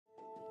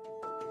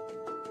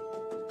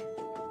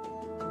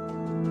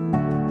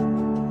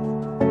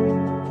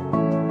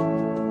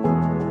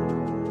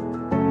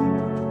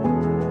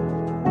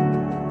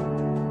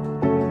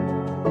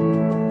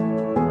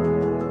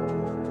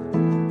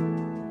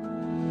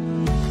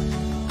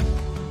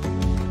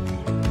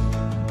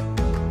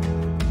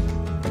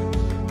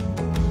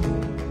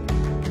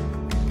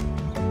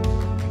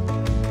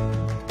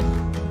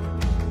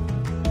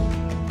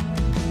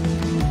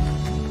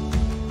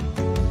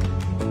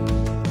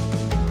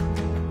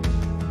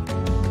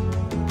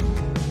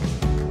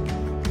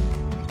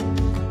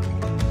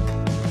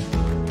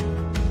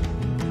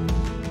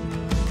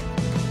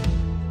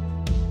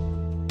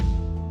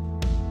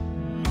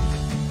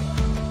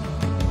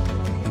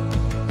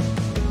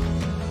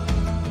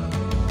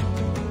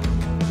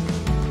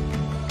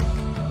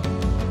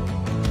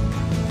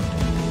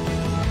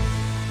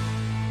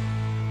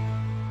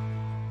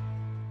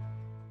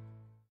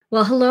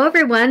Well, hello,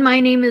 everyone.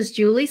 My name is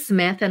Julie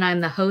Smith, and I'm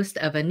the host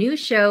of a new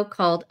show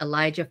called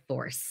Elijah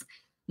Force.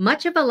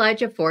 Much of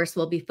Elijah Force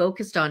will be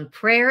focused on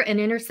prayer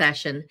and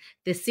intercession,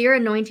 the seer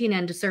anointing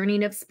and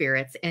discerning of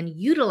spirits, and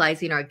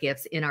utilizing our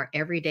gifts in our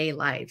everyday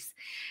lives.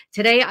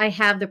 Today, I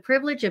have the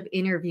privilege of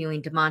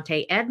interviewing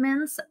Demontae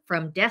Edmonds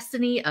from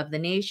Destiny of the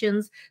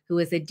Nations, who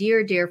is a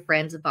dear, dear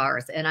friend of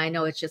ours. And I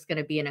know it's just going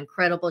to be an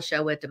incredible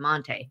show with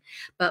Demontae.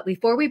 But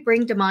before we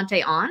bring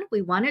Demontae on,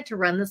 we wanted to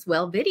run this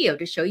well video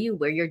to show you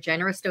where your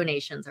generous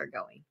donations are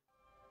going.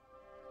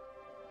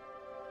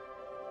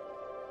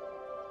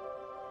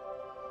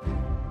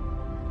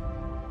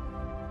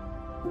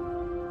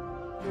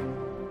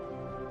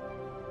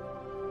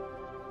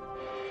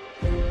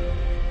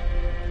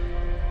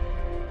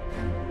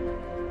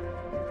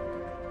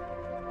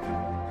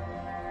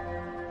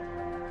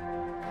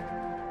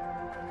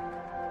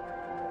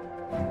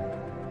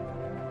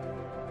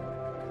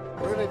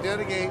 We're going to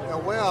dedicate a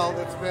well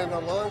that's been a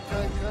long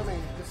time coming.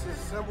 This is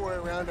somewhere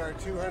around our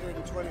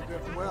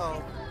 225th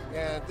well,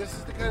 and this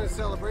is the kind of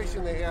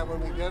celebration they have when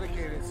we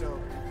dedicate it. So,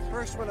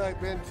 first one I've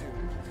been to.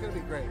 It's going to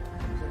be great.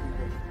 It's going to be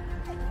great.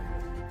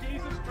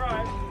 Jesus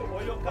Christ, He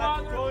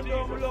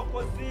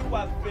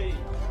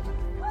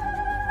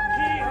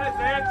has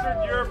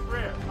answered your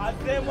prayer.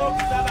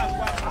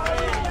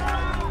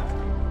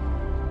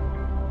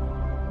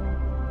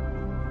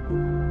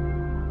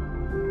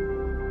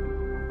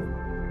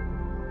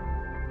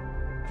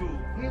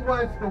 He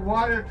wants the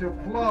water to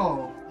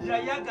flow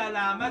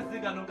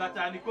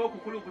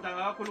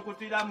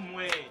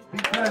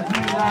because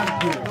he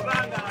loves you.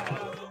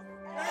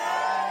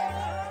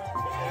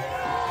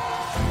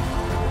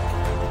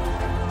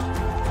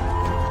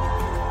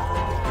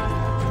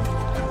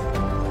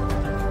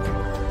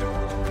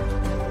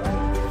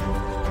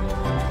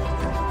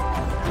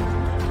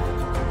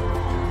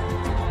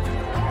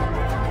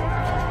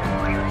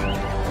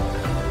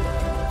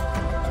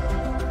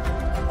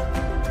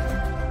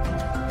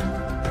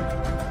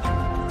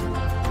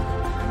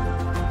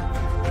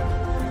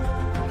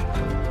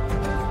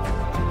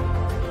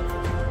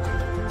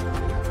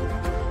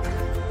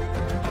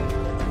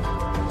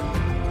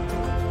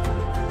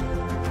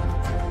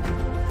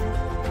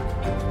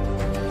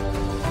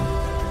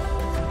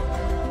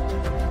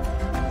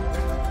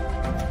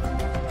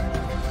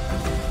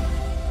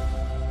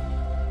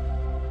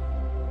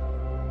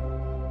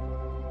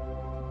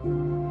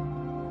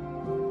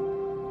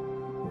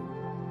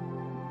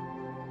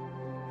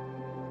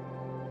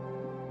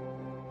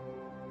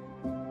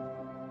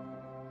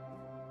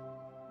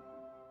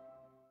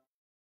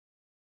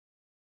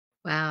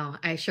 Wow,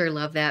 I sure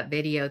love that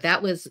video.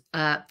 That was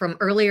from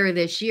earlier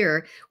this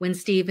year when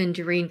Steve and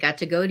Doreen got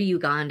to go to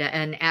Uganda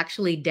and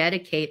actually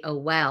dedicate a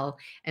well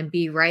and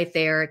be right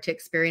there to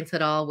experience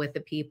it all with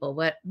the people.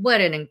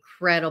 What an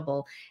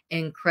incredible,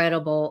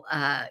 incredible,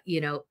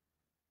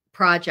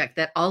 project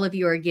that all of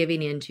you are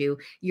giving into.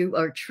 You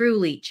are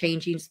truly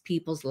changing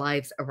people's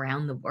lives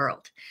around the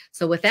world.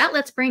 So with that,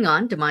 let's bring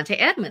on Demontae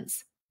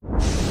Edmonds.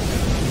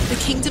 The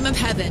kingdom of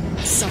heaven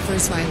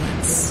suffers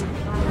violence,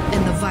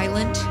 and the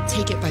violent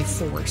take it by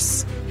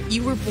force.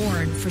 You were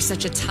born for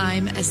such a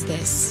time as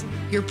this.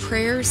 Your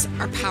prayers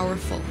are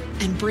powerful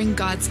and bring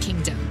God's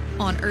kingdom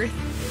on earth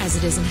as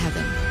it is in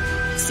heaven.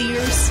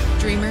 Seers,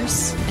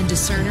 dreamers, and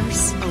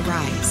discerners,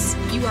 arise.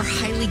 You are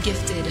highly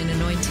gifted and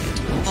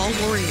anointed. All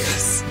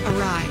warriors,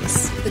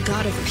 arise. The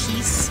God of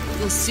peace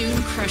will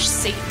soon crush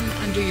Satan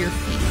under your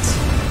feet.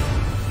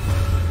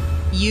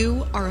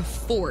 You are a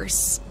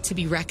force to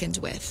be reckoned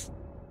with.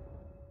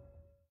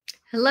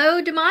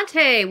 Hello,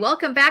 Demontae.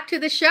 Welcome back to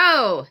the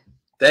show.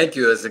 Thank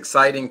you. It's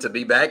exciting to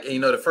be back.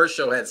 And, the first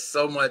show had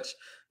so much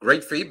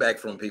great feedback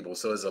from people.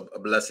 So it's a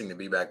blessing to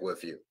be back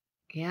with you.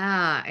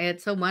 Yeah,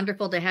 it's so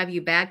wonderful to have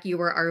you back. You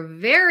were our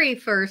very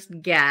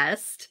first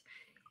guest.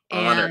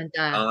 Honor.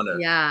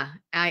 Yeah,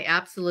 I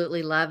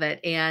absolutely love it.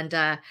 And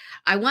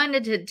I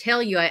wanted to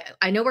tell you,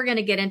 I know we're going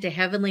to get into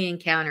Heavenly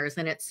Encounters,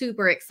 and it's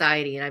super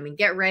exciting. I mean,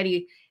 get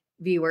ready,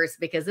 viewers,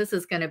 because this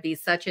is going to be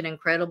such an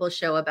incredible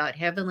show about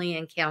Heavenly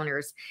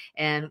Encounters.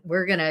 And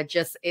we're going to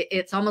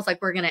it's almost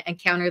like we're going to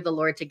encounter the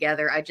Lord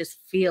together. I just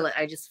feel it.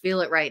 I just feel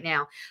it right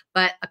now.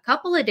 But a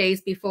couple of days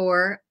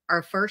before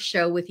our first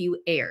show with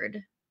you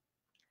aired,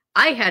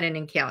 I had an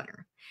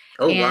encounter.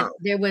 Oh, and wow.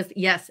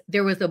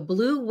 There was a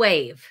blue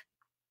wave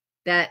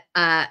that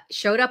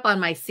showed up on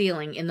my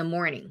ceiling in the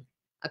morning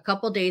a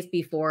couple days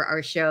before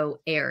our show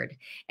aired.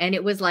 And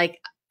it was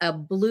like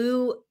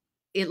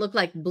it looked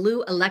like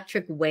blue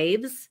electric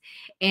waves.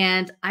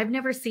 And I've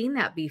never seen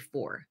that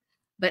before.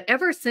 But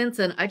ever since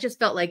then, I just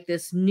felt like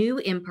this new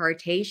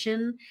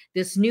impartation,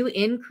 this new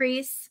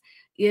increase,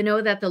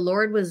 that the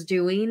Lord was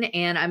doing.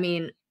 And I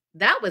mean,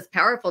 that was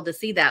powerful to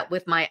see that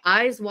with my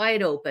eyes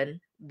wide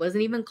open,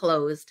 wasn't even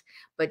closed,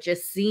 but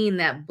just seeing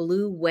that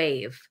blue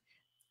wave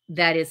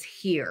that is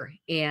here.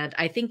 And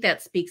I think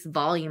that speaks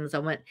volumes.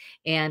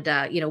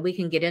 We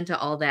can get into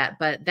all that,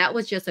 but that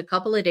was just a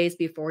couple of days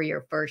before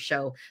your first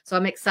show. So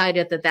I'm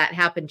excited that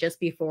happened just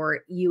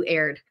before you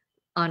aired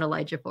on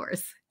Elijah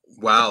Force.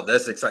 Wow,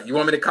 that's exciting. You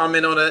want me to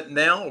comment on it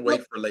now or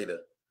wait for later?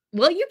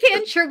 Well, you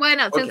can. Sure. Why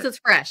not? Since Okay. it's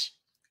fresh.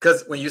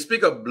 Because when you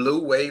speak of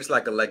blue waves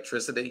like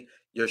electricity,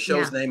 your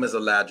show's Yeah. name is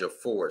Elijah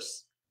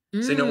Force.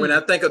 So, when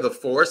Mm, I think of the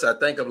force, I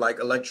think of like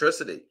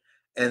electricity.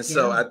 And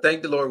so yeah. I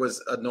think the Lord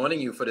was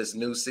anointing you for this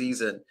new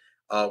season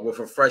with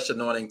a fresh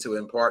anointing to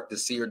impart the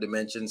seer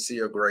dimension,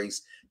 seer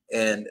grace,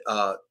 and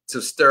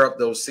to stir up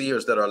those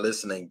seers that are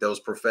listening, those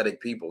prophetic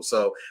people.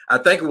 So I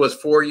think it was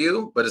for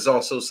you, but it's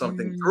also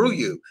something through Mm,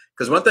 you.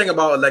 Because one thing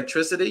about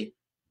electricity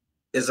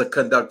is a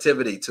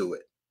conductivity to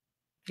it.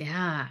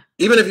 yeah.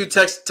 Even if you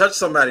touch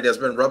somebody that's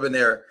been rubbing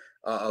their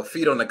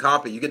feet on the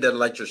carpet, you get that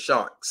electric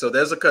shock. So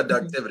there's a Mhm.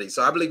 conductivity.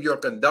 So I believe you're a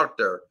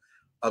conductor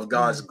of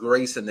God's Mm.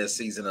 grace in this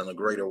season in a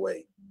greater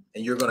way.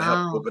 And you're going to help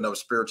Oh. open up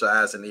spiritual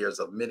eyes and ears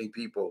of many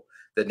people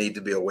that need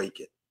to be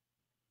awakened.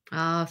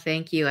 Oh,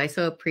 thank you. I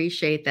so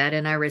appreciate that.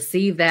 And I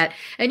receive that.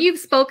 And you've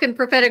spoken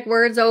prophetic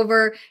words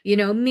over,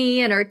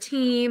 me and our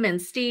team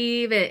and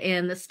Steve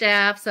and the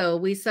staff. So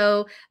we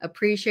so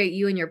appreciate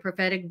you and your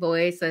prophetic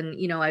voice. And,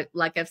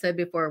 like I've said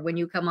before, when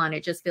you come on,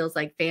 it just feels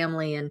like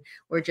family and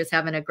we're just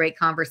having a great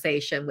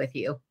conversation with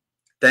you.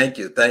 Thank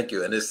you. Thank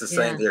you. And it's the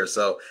same Yeah. here.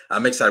 So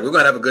I'm excited. We're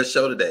going to have a good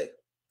show today.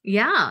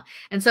 Yeah.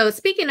 And so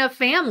speaking of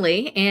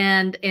family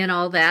and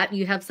all that,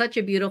 you have such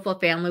a beautiful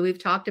family.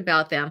 We've talked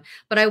about them,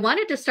 but I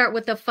wanted to start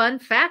with a fun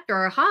fact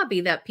or a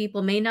hobby that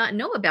people may not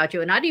know about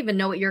you. And I didn't even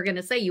know what you're going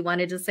to say. You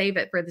wanted to save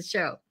it for the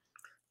show.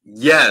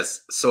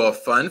 Yes. So a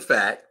fun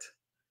fact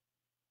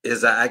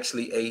is I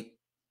actually ate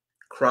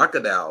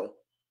crocodile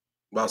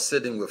while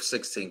sitting with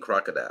 16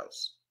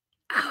 crocodiles.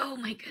 Oh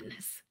my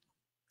goodness.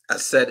 I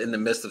sat in the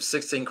midst of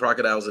 16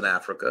 crocodiles in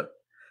Africa,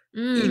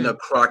 eating a Mm.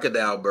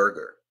 crocodile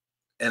burger.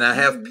 And I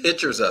have Mm.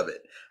 pictures of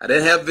it. I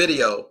didn't have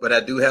video, but I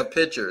do have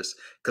pictures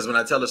because when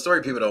I tell the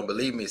story, people don't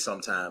believe me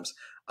sometimes.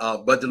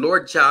 But the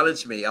Lord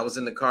challenged me. I was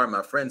in the car and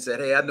my friend said,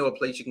 "Hey, I know a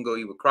place you can go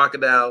eat with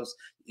crocodiles.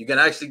 You can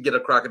actually get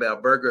a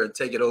crocodile burger and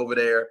take it over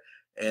there."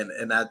 And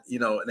I,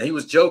 and he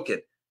was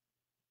joking.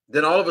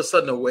 Then all of a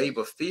sudden a wave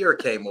of fear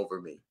came over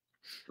me.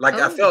 Like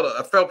I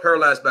Oh. felt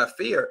paralyzed by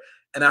fear.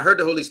 And I heard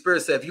the Holy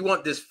Spirit say, if you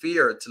want this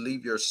fear to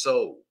leave your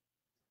soul,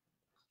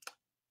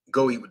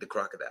 go eat with the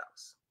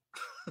crocodiles.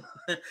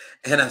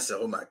 And I said,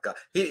 oh my God.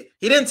 He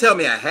didn't tell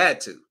me I had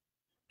to.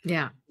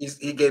 Yeah.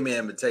 He gave me an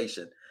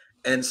invitation.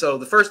 And so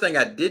the first thing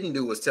I didn't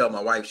do was tell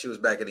my wife. She was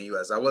back in the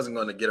US. I wasn't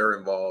going to get her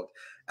involved.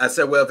 I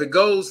said, well, if it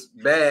goes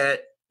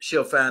bad,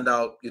 she'll find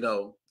out,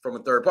 from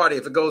a third party.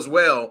 If it goes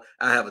well,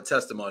 I have a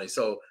testimony.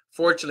 So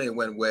fortunately it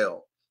went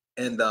well.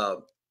 And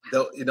that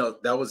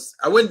was,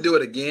 I wouldn't do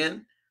it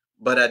again,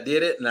 but I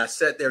did it. And I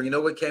sat there. You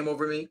know what came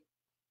over me?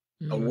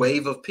 A Mm.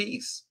 wave of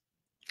peace.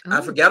 I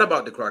Oh. forgot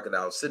about the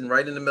crocodiles, sitting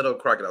right in the middle of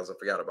crocodiles. I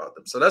forgot about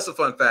them. So that's a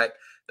fun fact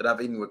that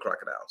I've eaten with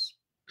crocodiles.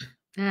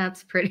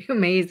 That's pretty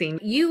amazing.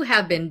 You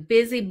have been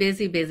busy,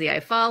 busy, busy. I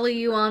follow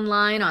you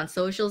online on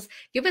socials.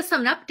 Give us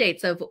some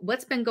updates of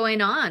what's been going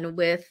on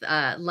with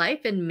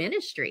life and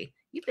ministry.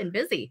 You've been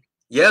busy.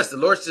 Yes, the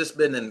Lord's just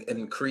been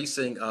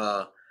increasing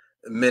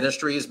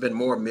ministry. Has been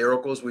more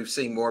miracles. We've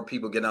seen more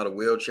people getting out of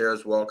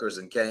wheelchairs, walkers,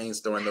 and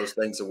canes, throwing those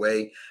things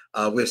away.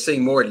 We've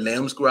seen more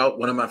limbs grow out.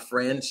 One of my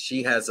friends,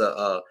 she has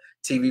a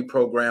TV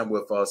program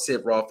with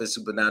Sid Roth's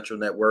Supernatural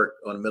Network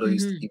on Middle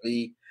East Mhm.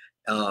 TV.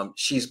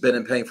 She's been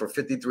in pain for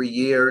 53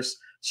 years.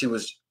 She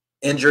was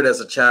injured as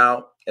a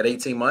child at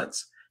 18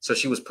 months. So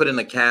she was put in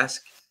a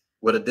cast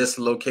with a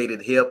dislocated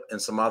hip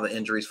and some other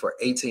injuries for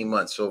 18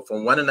 months. So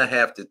from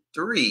 1.5 to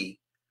 3,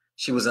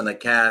 she was in a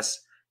cast.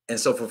 And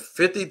so for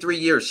 53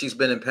 years, she's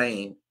been in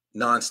pain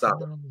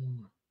nonstop. Oh,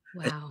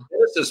 And wow. she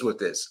ministers with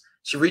this.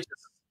 She reaches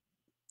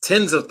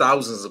tens of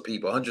thousands of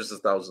people, hundreds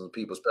of thousands of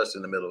people, especially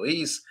in the Middle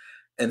East.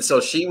 And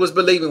so she was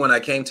believing when I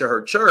came to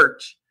her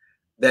church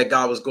that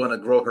God was going to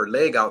grow her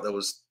leg out that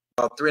was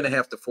about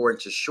 3.5 to 4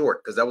 inches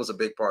short, because that was a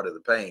big part of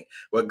the pain.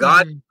 Well,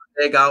 God Mhm.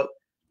 leg out,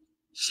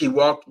 she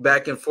walked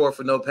back and forth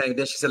with no pain.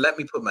 Then she said, let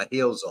me put my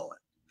heels on.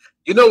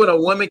 When a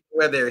woman can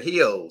wear their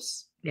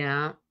heels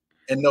Yeah.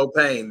 and no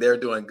pain, they're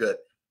doing good.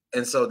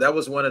 And so that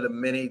was one of the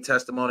many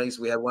testimonies.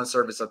 We had one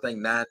service, I think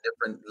 9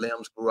 different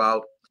limbs grew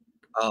out.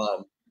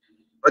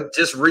 But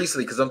just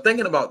recently, because I'm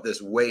thinking about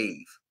this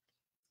wave.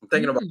 I'm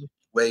thinking about Mm.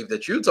 wave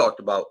that you talked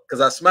about,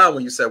 because I smiled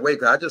when you said wave,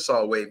 because I just saw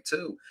a wave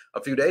too.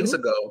 A few days Ooh.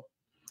 ago,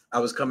 I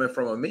was coming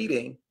from a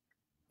meeting,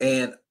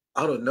 and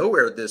out of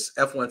nowhere, this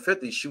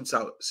F-150 shoots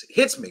out,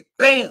 hits me,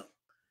 bam,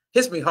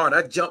 hits me hard.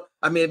 I jump.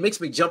 I mean, it makes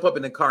me jump up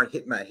in the car and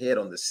hit my head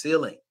on the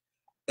ceiling.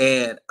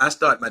 And I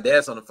start. My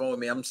dad's on the phone with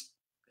me. I'm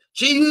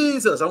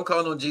Jesus. I'm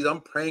calling on Jesus.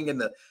 I'm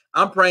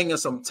praying in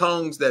some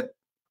tongues that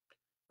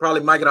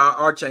probably Michael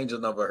Archangel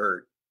never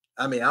heard.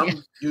 I mean, Yeah.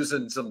 I'm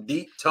using some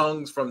deep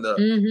tongues from the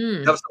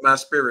Mhm. depths of my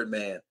spirit,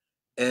 man.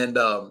 And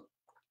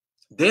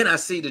then I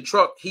see the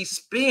truck. He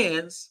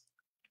spins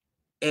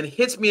and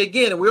hits me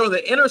again, and we're on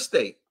the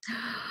interstate.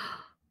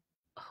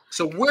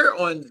 So we're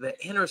on the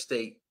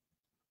interstate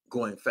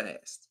going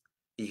fast.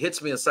 He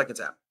hits me a second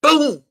time.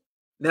 Boom!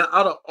 Now,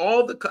 out of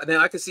all now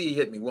I can see he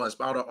hit me once,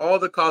 but out of all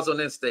the cars on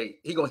the interstate,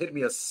 he gonna hit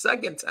me a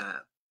second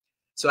time.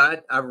 So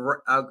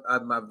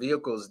my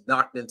vehicle is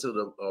knocked into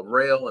the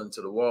rail,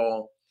 into the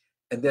wall,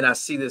 And then I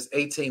see this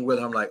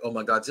 18-wheeler. I'm like, oh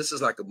my God, this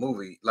is like a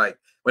movie. Like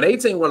when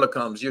 18-wheeler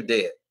comes, you're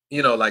dead.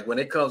 You know, like when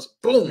it comes,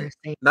 boom,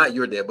 not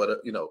you're dead, but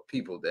you know,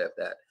 people that.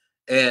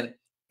 And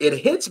it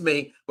hits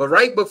me, but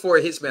right before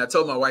it hits me, I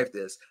told my wife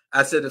this.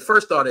 I said, the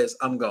first thought is,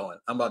 I'm going,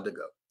 I'm about to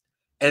go.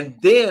 And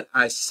then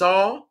I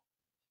saw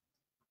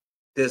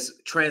this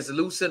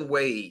translucent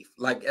wave,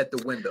 like at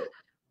the window.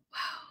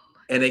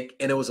 Wow. And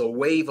it was a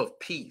wave of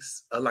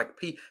peace, like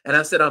peace. And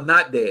I said, I'm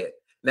not dead.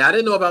 Now, I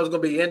didn't know if I was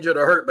going to be injured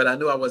or hurt, but I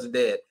knew I wasn't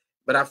dead.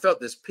 But I felt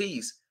this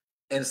peace.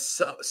 And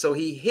so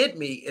he hit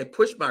me and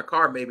pushed my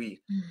car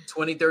maybe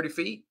 20, 30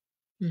 feet.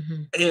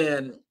 Mm-hmm.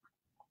 And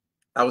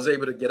I was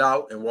able to get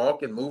out and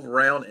walk and move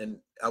around, and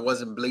I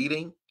wasn't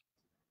bleeding.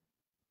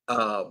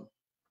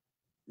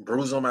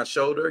 Bruise on my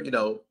shoulder, you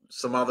know,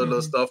 some other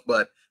little stuff,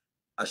 but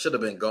I should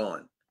have been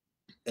gone.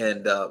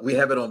 And we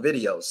have it on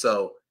video.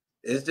 So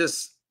it's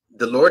just,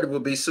 the Lord will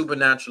be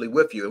supernaturally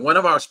with you. And one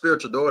of our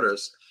spiritual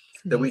daughters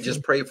that we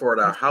just prayed for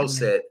at our house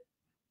said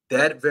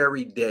that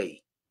very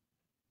day,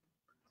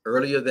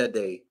 earlier that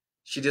day,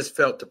 she just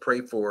felt to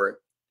pray for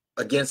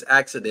against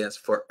accidents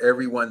for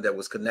everyone that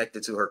was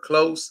connected to her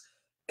close.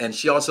 And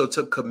she also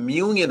took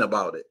communion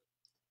about it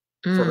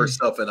for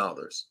herself and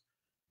others.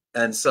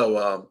 And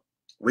so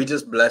we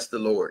just bless the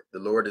Lord. The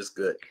Lord is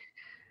good.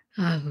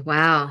 Oh,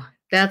 wow.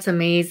 That's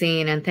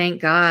amazing. And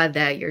thank God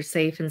that you're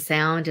safe and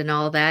sound and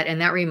all that.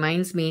 And that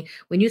reminds me,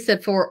 when you said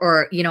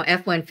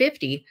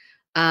F-150,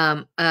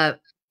 a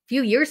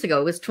few years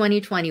ago, it was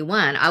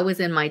 2021. I was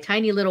in my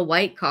tiny little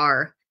white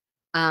car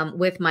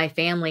with my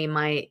family.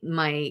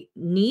 My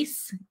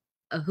niece,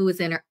 who was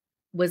in her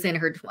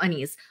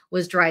 20s,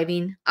 was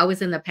driving. I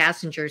was in the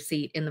passenger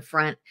seat in the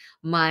front.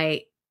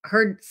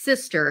 Her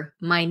sister,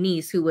 my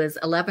niece, who was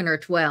 11 or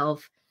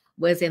 12,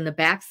 was in the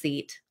back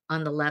seat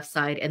on the left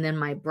side, and then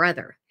my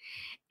brother.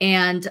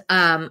 And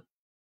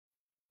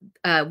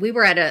we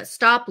were at a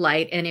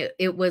stoplight, and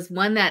it was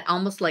one that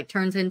almost like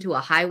turns into a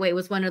highway. It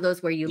was one of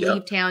those where you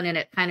leave town and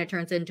it kind of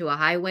turns into a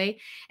highway.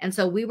 And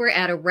so we were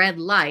at a red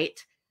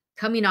light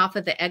coming off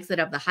of the exit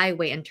of the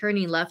highway and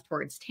turning left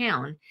towards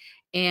town.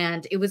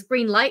 And it was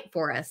green light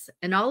for us.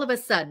 And all of a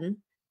sudden,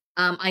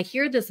 I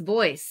hear this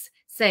voice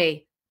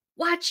say,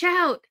 "Watch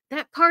out,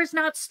 that car's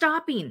not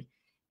stopping."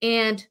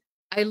 And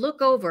I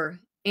look over,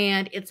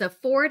 and it's a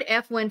Ford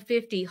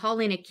F-150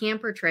 hauling a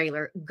camper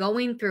trailer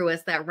going through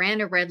us that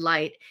ran a red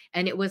light,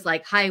 and it was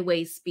like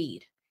highway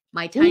speed.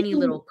 My tiny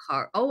little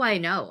car. Oh, I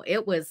know.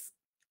 It was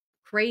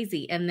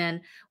crazy. And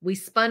then we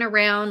spun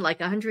around like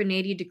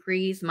 180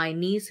 degrees. My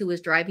niece, who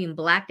was driving,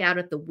 blacked out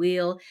at the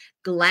wheel.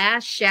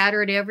 Glass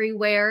shattered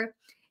everywhere.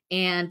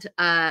 And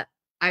I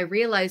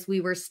realized we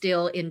were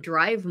still in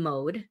drive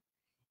mode,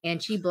 and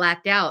she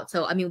blacked out.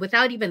 So, I mean,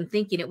 without even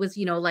thinking, it was,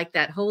 like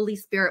that Holy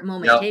Spirit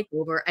moment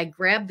takeover. I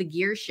grabbed the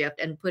gear shift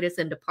and put us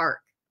into park.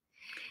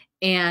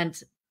 And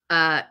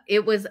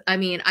it was, I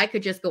mean, I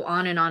could just go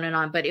on and on and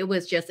on, but it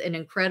was just an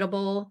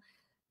incredible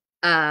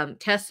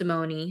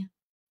testimony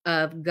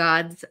of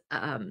God's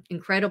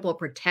incredible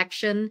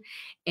protection.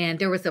 And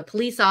there was a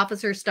police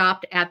officer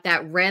stopped at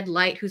that red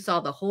light who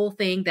saw the whole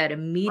thing, that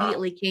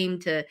immediately came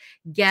to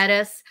get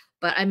us.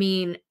 But I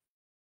mean,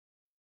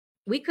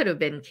 we could have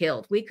been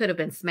killed. We could have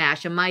been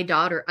smashed. And my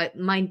daughter,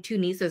 my two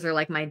nieces are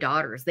like my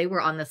daughters. They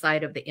were on the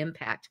side of the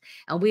impact,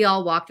 and we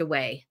all walked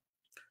away.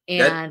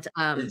 And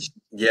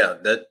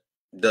that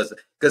does,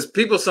 because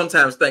people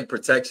sometimes think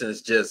protection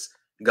is just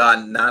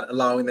God not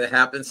allowing it to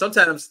happen.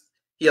 Sometimes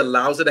He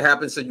allows it to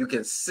happen so you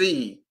can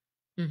see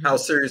how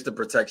serious the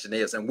protection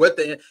is, and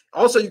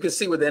also you can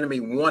see what the enemy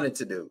wanted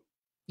to do.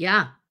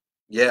 Yeah,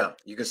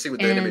 you can see what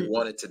the enemy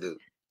wanted to do.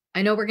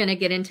 I know we're going to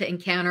get into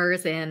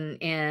encounters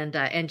and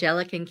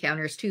angelic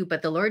encounters too,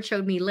 but the Lord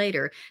showed me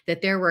later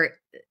that there were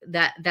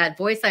that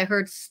voice I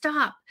heard,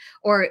 "Stop,"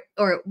 or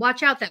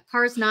 "Watch out, that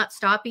car's not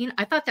stopping."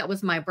 I thought that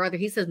was my brother.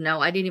 He says,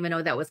 "No, I didn't even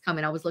know that was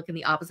coming. I was looking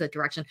the opposite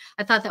direction.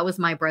 I thought that was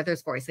my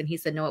brother's voice." And he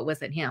said, "No, it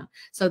wasn't him."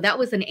 So that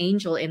was an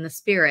angel in the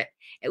spirit.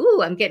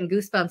 Ooh, I'm getting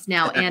goosebumps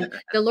now. And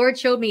the Lord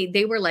showed me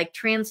they were like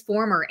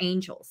transformer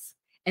angels,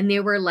 and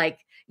they were like,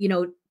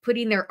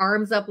 putting their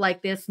arms up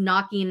like this,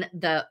 knocking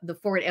the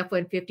Ford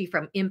F-150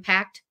 from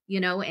impact,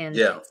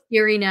 and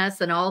steering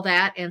us and all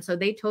that. And so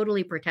they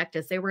totally protect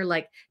us. They were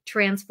like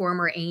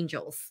transformer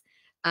angels,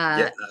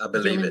 I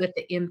believe dealing with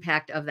the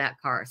impact of that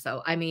car.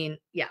 So, I mean,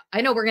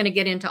 I know we're going to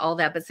get into all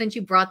that, but since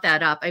you brought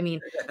that up, I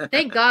mean,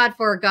 thank God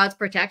for God's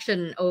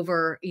protection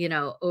over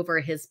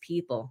His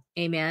people.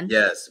 Amen.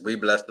 Yes. We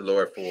bless the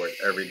Lord for it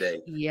every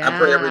day. I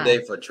pray every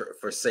day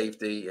for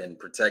safety and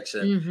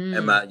protection.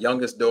 And my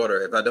youngest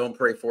daughter, if I don't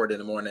pray for it in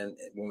the morning,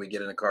 when we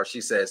get in the car,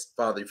 she says,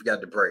 "Father, you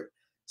forgot to pray."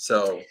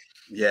 So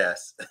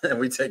yes, and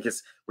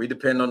we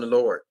depend on the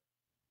Lord.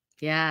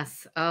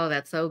 Yes. Oh,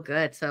 that's so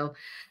good. So,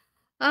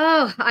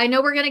 I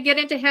know we're going to get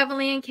into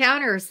Heavenly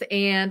Encounters,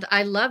 and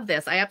I love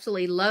this. I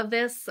absolutely love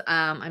this.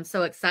 I'm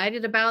so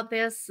excited about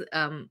this.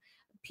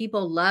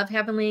 people love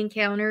Heavenly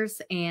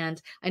Encounters.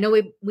 And I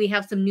know we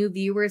have some new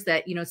viewers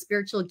that,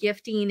 spiritual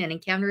gifting and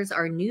encounters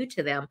are new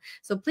to them.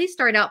 So please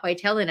start out by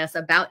telling us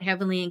about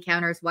Heavenly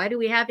Encounters. Why do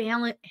we have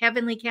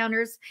Heavenly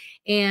Encounters?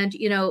 And,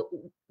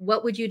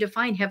 what would you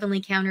define Heavenly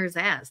Encounters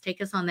as?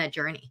 Take us on that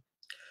journey.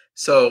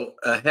 So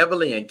a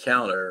Heavenly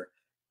Encounter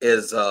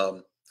is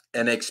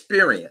an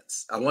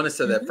experience. I want to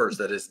say that first,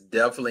 that it's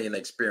definitely an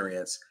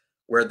experience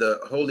where the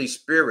Holy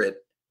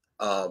Spirit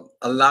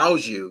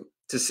allows you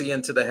to see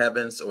into the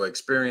heavens or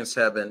experience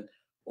heaven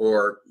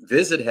or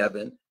visit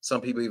heaven.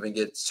 Some people even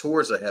get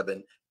tours of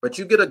heaven, but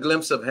you get a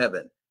glimpse of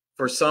heaven.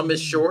 For some,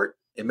 it's short.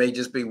 It may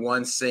just be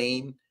one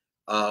scene.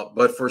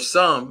 But for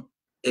some,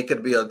 it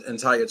could be an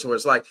entire tour.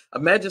 It's like,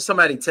 imagine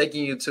somebody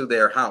taking you to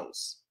their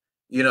house.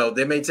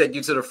 They may take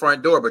you to the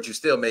front door, but you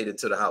still made it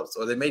to the house.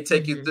 Or they may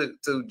take you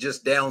to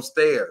just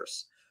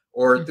downstairs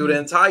or through the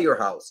entire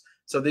house.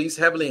 So these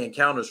Heavenly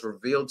Encounters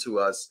reveal to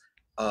us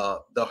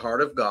the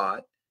heart of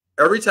God.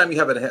 Every time you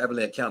have a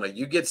Heavenly Encounter,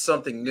 you get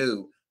something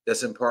new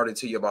that's imparted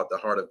to you about the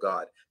heart of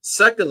God.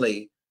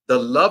 Secondly, the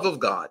love of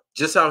God,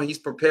 just how he's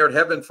prepared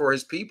heaven for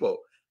his people.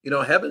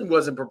 Heaven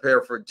wasn't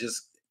prepared for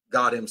just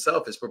God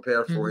himself. It's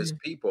prepared for his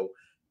people.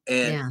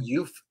 And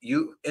you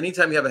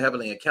anytime you have a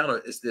Heavenly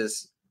Encounter, it's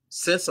this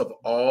sense of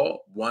awe,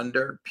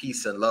 wonder,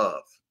 peace, and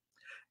love.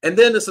 And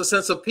then it's a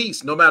sense of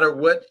peace, no matter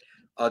what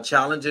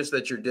challenges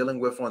that you're dealing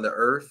with on the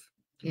earth.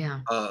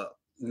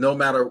 No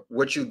matter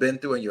what you've been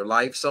through in your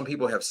life. Some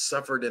people have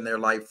suffered in their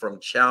life from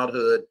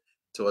childhood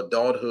to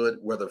adulthood,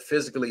 whether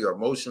physically or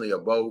emotionally or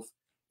both.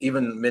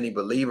 Even many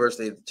believers,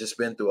 they've just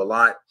been through a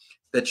lot.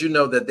 That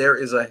that there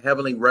is a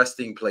heavenly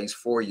resting place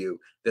for you,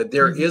 that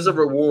there is a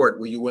reward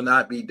where you will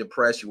not be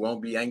depressed, you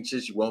won't be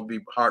anxious, you won't be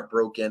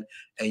heartbroken,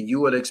 and you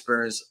would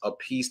experience a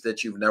peace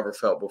that you've never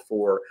felt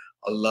before,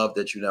 a love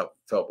that you never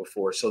felt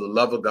before. So the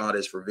love of God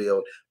is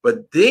revealed.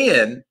 But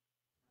then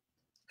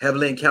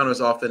Heavenly Encounters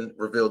often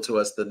reveal to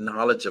us the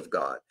knowledge of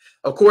God.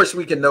 Of course,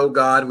 we can know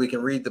God, we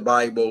can read the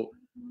Bible,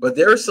 but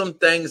there are some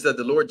things that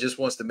the Lord just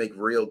wants to make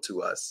real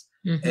to us.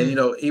 And,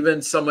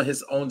 even some of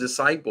his own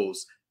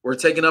disciples were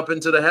taken up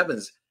into the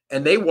heavens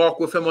and they walked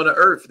with him on the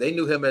earth. They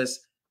knew him as,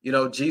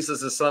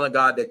 Jesus, the Son of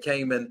God that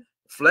came in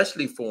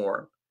fleshly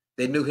form.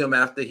 They knew him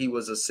after he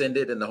was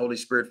ascended and the Holy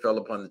Spirit fell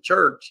upon the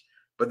church,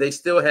 but they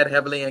still had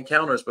Heavenly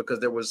Encounters because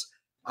there was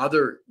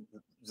other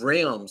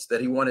realms that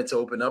he wanted to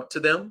open up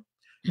to them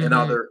and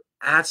other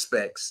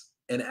aspects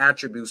and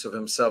attributes of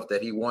himself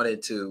that he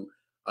wanted to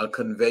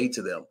convey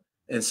to them.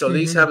 And so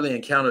these Heavenly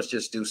Encounters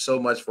just do so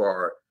much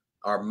for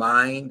our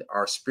mind,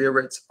 our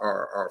spirits,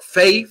 our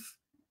faith,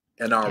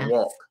 and our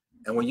walk.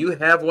 And when you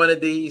have one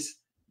of these,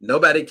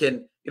 nobody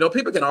can,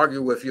 people can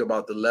argue with you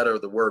about the letter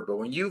of the word, but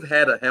when you've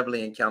had a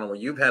Heavenly Encounter,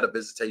 when you've had a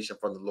visitation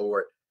from the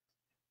Lord,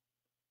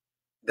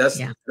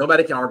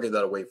 nobody can argue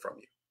that away from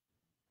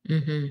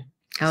you.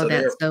 Oh, so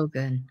that's so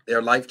good.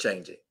 They're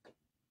life-changing.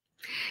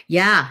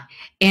 Yeah.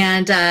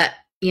 And,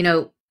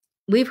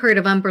 we've heard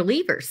of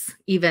unbelievers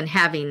even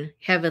having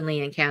Heavenly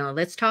Encounter.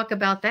 Let's talk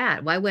about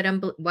that. Why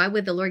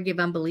would the Lord give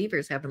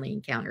unbelievers Heavenly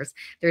Encounters?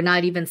 They're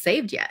not even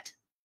saved yet,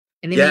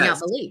 and they may not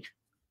believe.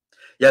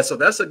 Yeah, so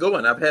that's a good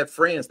one. I've had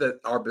friends that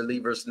are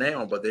believers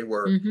now, but they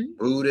were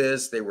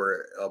Buddhists, they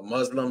were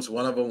Muslims.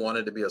 One of them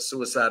wanted to be a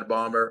suicide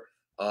bomber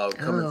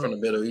coming from the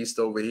Middle East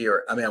over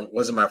here. I mean, it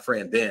wasn't my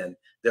friend then.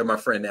 They're my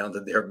friend now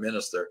that they're a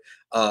minister.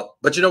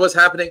 But you know what's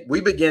happening? We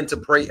begin to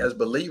pray as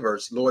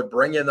believers. Lord,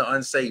 bring in the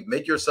unsaved.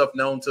 Make yourself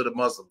known to the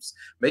Muslims.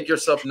 Make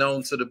yourself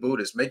known to the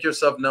Buddhists. Make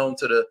yourself known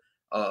to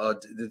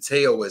the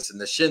Taoists and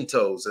the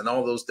Shintos and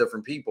all those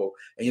different people.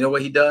 And you know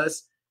what he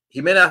does? He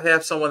may not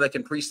have someone that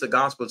can preach the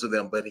gospel to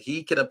them, but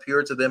he can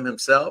appear to them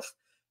himself.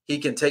 He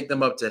can take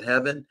them up to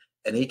heaven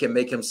and he can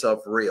make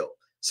himself real.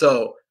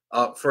 So,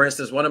 for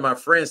instance, one of my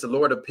friends, the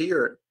Lord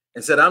appeared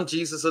and said, I'm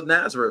Jesus of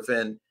Nazareth,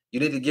 and you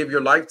need to give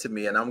your life to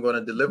me, and I'm going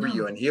to deliver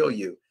you and heal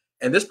you.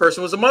 And this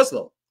person was a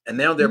Muslim, and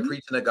now they're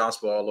preaching the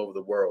gospel all over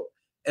the world.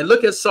 And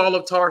look at Saul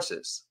of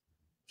Tarsus.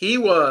 He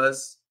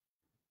was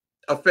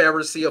a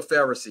Pharisee of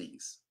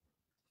Pharisees.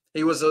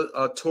 He was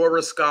a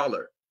Torah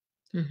scholar,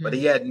 but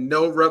he had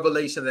no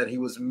revelation that he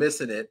was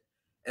missing it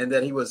and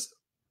that he was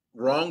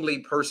wrongly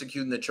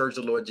persecuting the church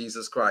of the Lord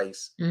Jesus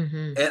Christ.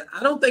 And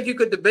I don't think you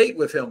could debate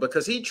with him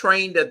because he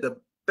trained at the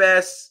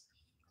best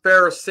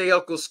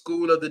Pharisaical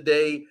school of the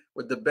day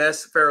with the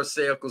best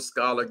Pharisaical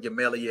scholar,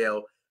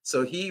 Gamaliel.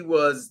 So he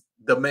was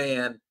the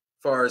man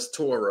far as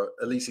Torah,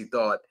 at least he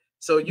thought.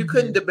 So you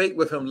couldn't debate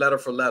with him letter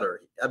for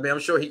letter. I mean, I'm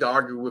sure he could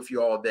argue with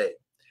you all day.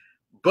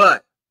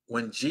 But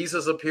when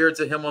Jesus appeared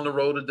to him on the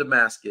road to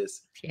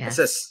Damascus and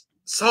says,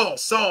 Saul,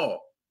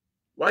 Saul,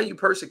 why are you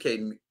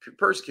persecuting me?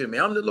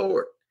 I'm the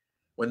Lord.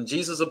 When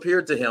Jesus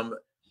appeared to him,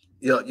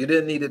 you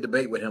didn't need to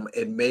debate with him.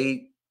 It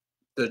made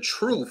the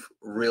truth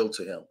real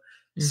to him.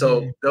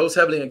 So those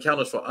Heavenly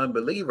Encounters for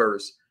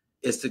unbelievers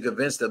is to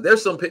convince them.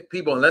 There's some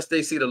people, unless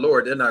they see the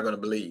Lord, they're not going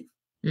to believe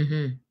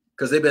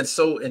because they've been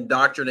so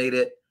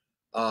indoctrinated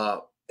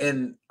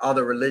in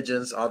other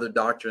religions, other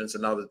doctrines,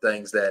 and other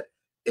things that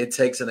it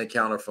takes an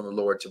encounter from the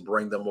Lord to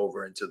bring them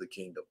over into the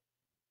kingdom.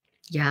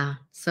 Yeah,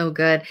 so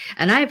good.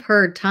 And I've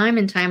heard time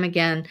and time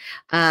again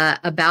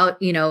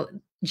about,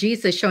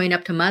 Jesus showing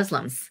up to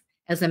Muslims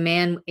as a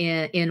man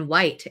in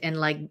white and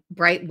like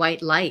bright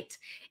white light.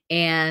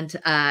 And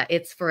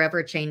it's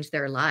forever changed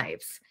their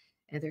lives.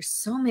 And there's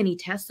so many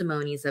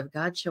testimonies of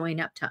God showing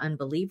up to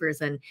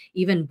unbelievers and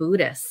even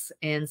Buddhists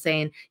and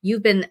saying,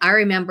 I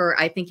remember,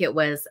 I think it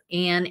was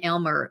Anne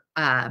Elmer.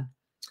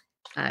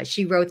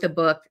 She wrote the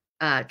book,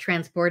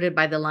 Transported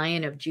by the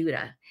Lion of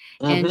Judah.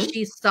 And Mm-hmm.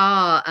 she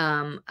saw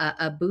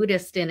a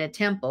Buddhist in a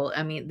temple.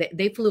 I mean,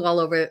 they flew all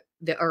over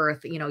the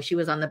earth. She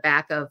was on the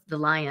back of the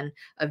Lion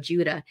of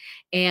Judah.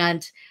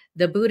 And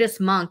the Buddhist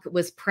monk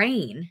was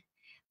praying,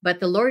 but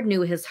the Lord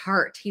knew his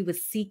heart. He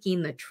was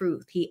seeking the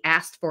truth. He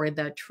asked for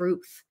the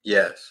truth.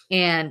 Yes.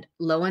 And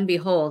lo and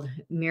behold,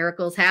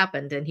 miracles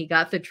happened and he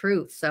got the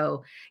truth.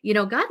 So,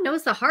 God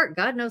knows the heart.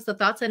 God knows the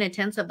thoughts and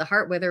intents of the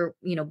heart, whether,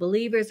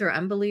 believers or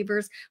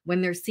unbelievers,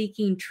 when they're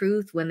seeking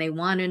truth, when they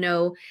want to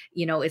know,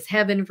 is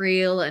heaven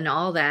real and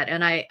all that.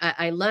 And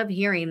I love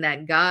hearing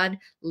that God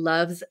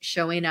loves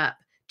showing up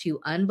to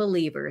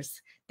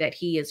unbelievers, that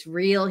he is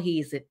real,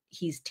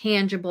 he's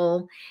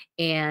tangible,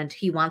 and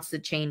he wants to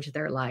change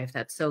their life.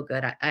 That's so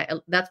good.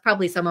 That's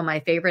probably some of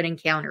my favorite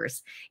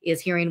encounters, is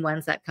hearing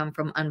ones that come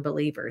from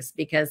unbelievers,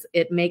 because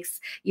it makes,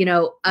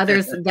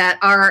 others that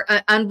are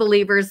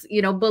unbelievers,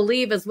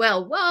 believe as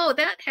well. Whoa,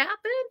 that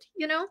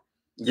happened,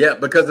 Yeah,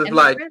 because it's and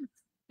like,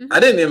 mm-hmm. I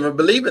didn't even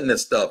believe in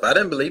this stuff. I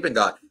didn't believe in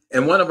God.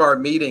 In one of our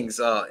meetings,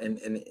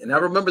 and I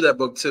remember that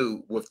book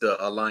too, with the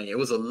lion. It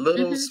was a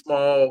little Mm-hmm.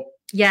 small.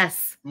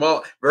 Yes.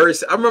 Small, I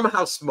remember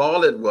how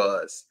small it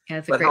was,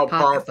 That's a but great how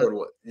powerful pocketbook. it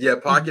was. Yeah,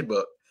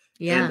 pocketbook.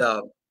 Yeah.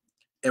 And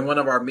in one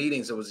of our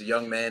meetings, it was a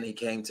young man. He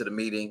came to the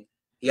meeting.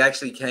 He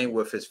actually came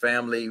with his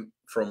family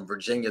from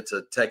Virginia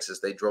to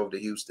Texas. They drove to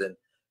Houston,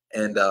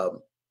 and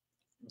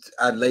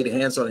I laid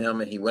hands on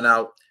him, and he went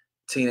out,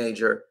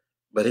 teenager.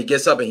 But he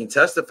gets up and he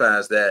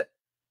testifies that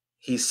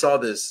he saw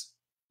this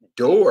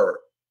door,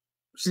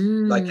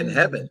 like in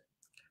heaven.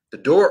 The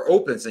door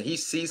opens, and he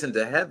sees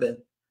into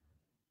heaven,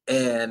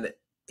 and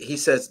he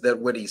says that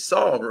what he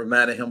saw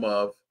reminded him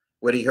of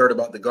what he heard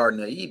about the Garden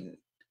of Eden.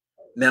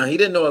 Now, he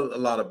didn't know a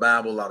lot of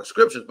Bible, a lot of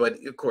scriptures,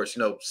 but of course,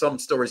 some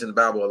stories in the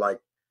Bible are like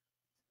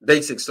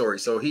basic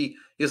stories. So he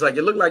was like,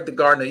 it looked like the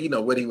Garden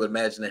of, what he would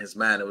imagine in his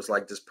mind. It was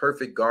like this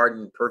perfect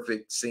garden,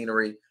 perfect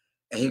scenery.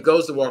 And he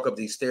goes to walk up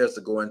these stairs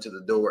to go into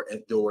the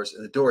doors,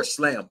 and the doors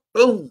slam,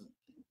 boom.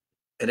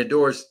 And the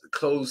doors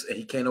close, and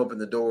he can't open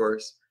the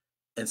doors.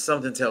 And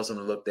something tells him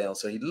to look down.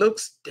 So he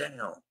looks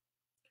down,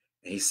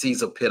 and he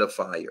sees a pit of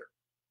fire.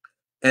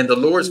 And the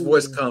Lord's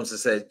voice comes and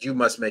says, you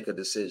must make a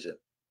decision.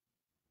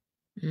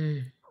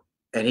 And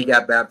he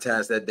got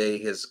baptized that day.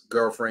 His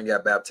girlfriend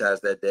got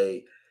baptized that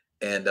day.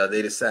 And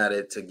they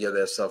decided to give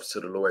themselves to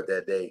the Lord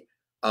that day.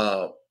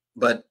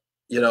 But,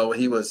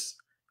 he was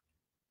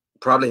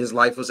probably, his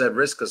life was at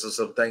risk because of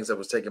some things that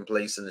was taking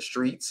place in the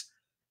streets.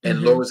 And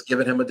the Lord was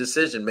giving him a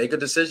decision. Make a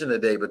decision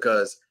today,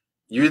 because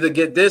you either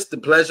get the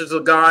pleasures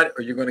of God,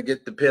 or you're going to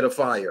get the pit of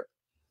fire.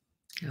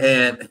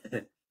 And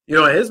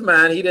in his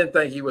mind, he didn't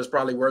think he was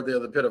probably worthy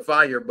of the pit of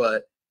fire,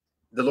 but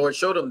the Lord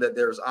showed him that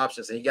there's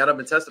options. And he got up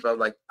and testified,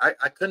 like,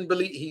 I couldn't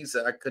believe, he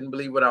said, I couldn't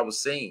believe what I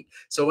was seeing.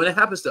 So when it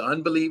happens to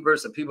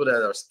unbelievers and people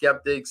that are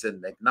skeptics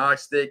and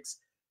agnostics,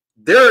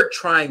 they're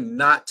trying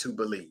not to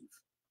believe.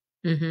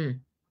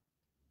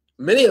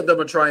 Many of them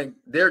are trying,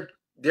 they're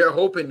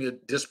hoping to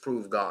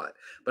disprove God.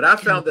 But I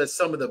found that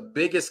some of the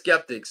biggest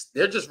skeptics,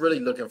 they're just really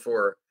looking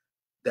for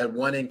that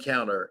one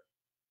encounter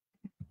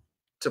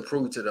to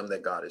prove to them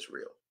that God is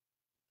real.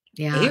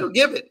 Yeah. And he'll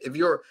give it. If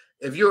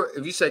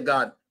you say,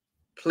 God,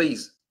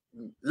 please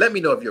let me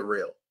know if you're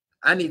real.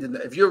 I need to know.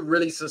 If you're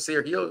really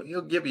sincere,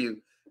 he'll give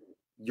you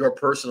your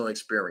personal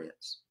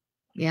experience.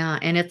 Yeah.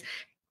 And it's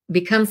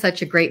become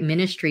such a great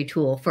ministry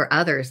tool for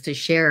others to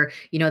share,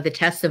 the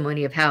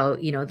testimony of how,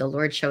 the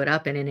Lord showed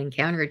up in an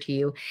encounter to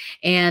you.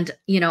 And,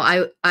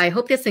 I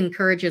hope this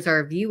encourages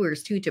our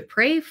viewers too, to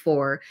pray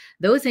for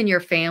those in your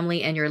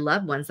family and your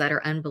loved ones that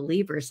are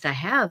unbelievers to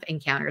have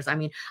encounters. I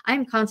mean,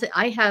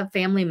 I have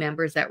family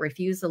members that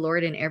refuse the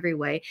Lord in every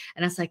way.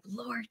 And it's like,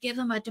 Lord, give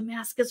them a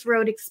Damascus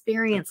Road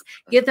experience.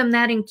 Give them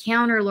that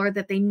encounter, Lord,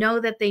 that they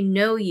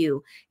know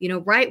you,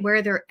 right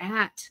where they're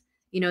at.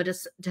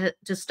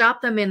 To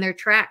stop them in their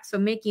tracks. So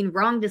making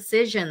wrong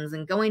decisions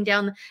and going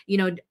down,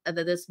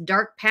 this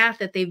dark path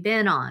that they've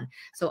been on.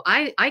 So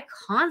I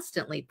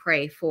constantly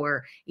pray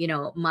for,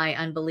 my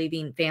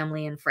unbelieving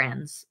family and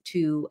friends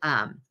to,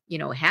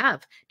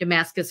 have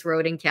Damascus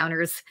Road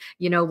encounters,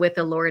 with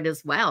the Lord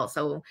as well.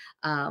 So,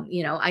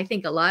 I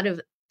think a lot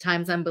of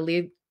times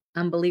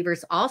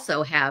unbelievers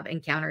also have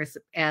encounters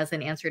as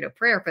an answer to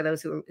prayer for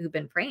those who've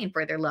been praying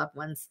for their loved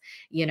ones,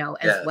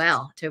 as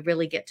well, to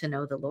really get to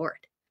know the Lord.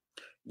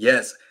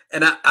 Yes.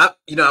 And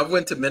I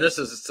went to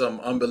minister to some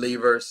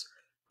unbelievers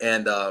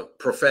and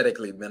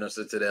prophetically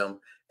minister to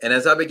them. And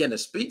as I began to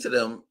speak to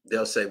them,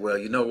 they'll say, well,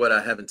 you know what?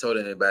 I haven't told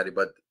anybody,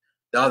 but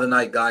the other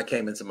night God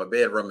came into my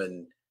bedroom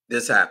and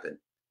this happened.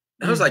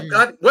 And I was like,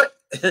 God, what?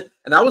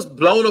 And I was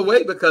blown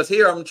away because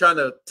here I'm trying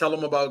to tell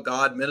them about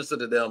God, minister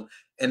to them,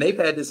 and they've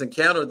had this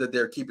encounter that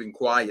they're keeping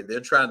quiet. They're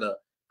trying to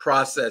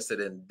process it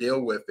and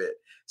deal with it.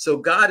 So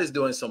God is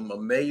doing some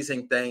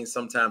amazing things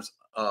sometimes,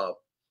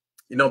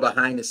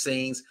 behind the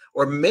scenes.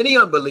 Or many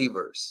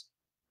unbelievers,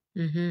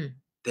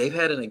 they've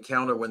had an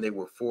encounter when they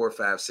were 4,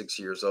 5, 6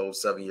 years old,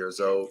 7 years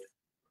old,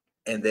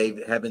 and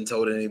they haven't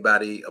told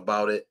anybody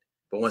about it.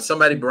 But when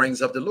somebody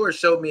brings up, the Lord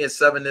showed me at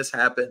 7 this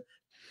happened,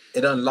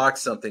 it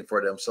unlocks something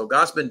for them. So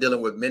God's been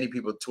dealing with many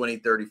people 20,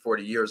 30,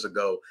 40 years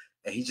ago,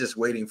 and he's just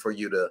waiting for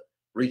you to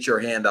reach your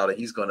hand out, and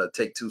he's going to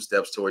take 2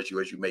 steps towards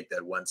you as you make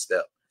that 1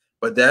 step.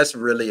 But that's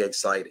really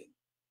exciting.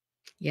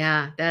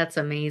 Yeah, that's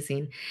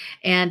amazing.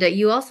 And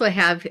you also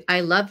have, I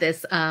love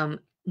this.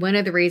 One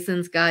of the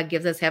reasons God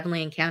gives us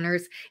heavenly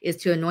encounters is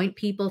to anoint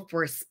people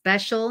for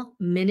special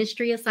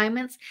ministry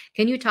assignments.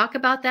 Can you talk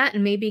about that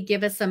and maybe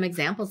give us some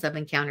examples of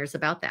encounters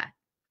about that?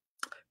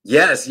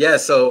 Yes.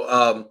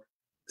 So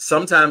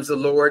sometimes the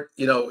Lord,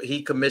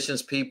 he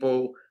commissions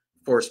people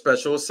for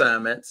special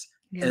assignments,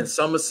 and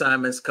some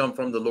assignments come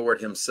from the Lord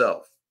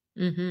himself.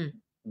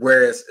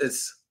 Whereas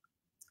it's,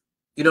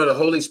 the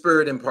Holy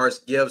Spirit imparts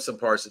gifts,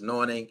 imparts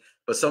anointing,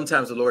 but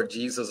sometimes the Lord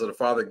Jesus or the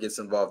Father gets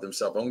involved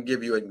himself. I'm going to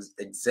give you an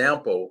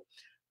example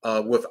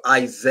with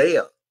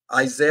Isaiah.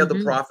 Isaiah,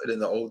 the prophet in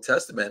the Old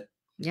Testament.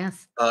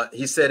 Yes.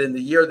 He said, in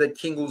the year that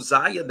King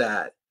Uzziah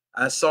died,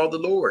 I saw the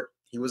Lord.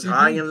 He was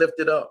high and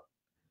lifted up.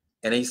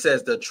 And he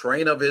says, the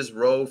train of his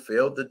robe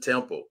filled the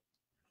temple.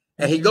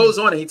 And he goes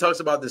on and he talks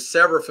about the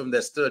seraphim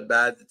that stood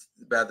by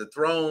the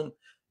throne.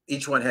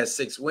 Each one has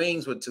 6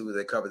 wings, with 2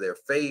 that cover their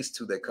face,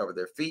 2 that cover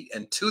their feet,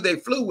 and 2 they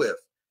flew with.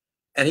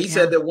 And he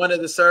said that one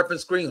of the seraphim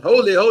screamed,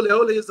 holy, holy,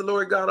 holy is the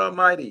Lord God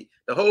Almighty.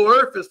 The whole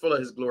earth is full of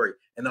his glory.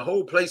 And the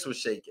whole place was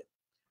shaken.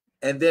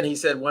 And then he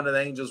said one of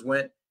the angels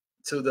went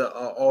to the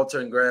altar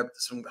and grabbed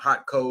some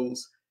hot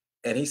coals.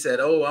 And he said,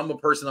 oh, I'm a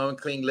person of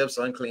unclean lips,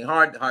 unclean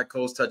heart. The hot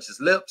coals touch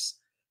his lips.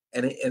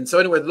 And so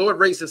anyway, the Lord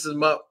raises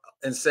him up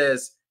and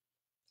says,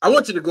 I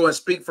want you to go and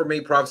speak for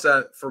me,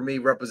 prophesy for me,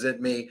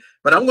 represent me.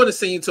 But I'm going to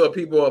send you to a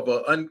people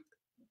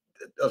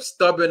of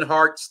stubborn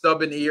heart,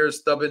 stubborn ears,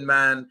 stubborn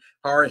mind,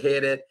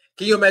 hard-headed.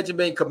 Can you imagine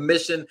being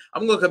commissioned?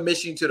 I'm going to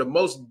commission you to the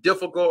most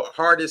difficult,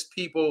 hardest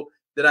people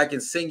that I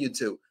can send you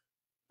to.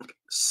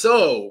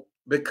 So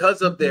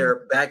because of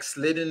their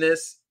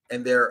backsliddenness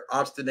and their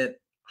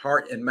obstinate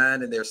heart and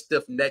mind and their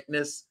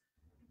stiff-neckedness,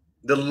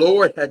 the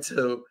Lord had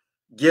to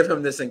give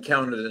him this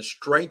encounter and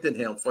strengthen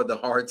him for the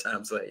hard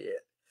times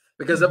ahead.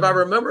 Because if I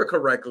remember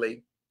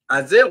correctly,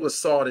 Isaiah was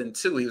sawed in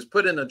 2. He was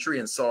put in a tree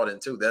and sawed in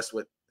 2. That's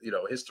what,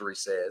 history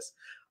says.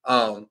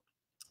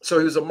 So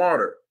he was a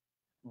martyr.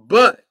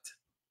 But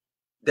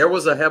there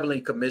was a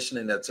heavenly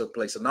commissioning that took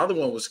place. Another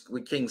one was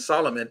with King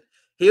Solomon.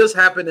 His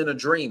happened in a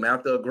dream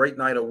after a great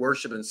night of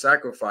worship and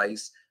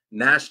sacrifice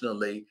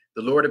nationally.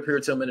 The Lord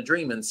appeared to him in a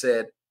dream and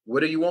said,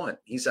 what do you want?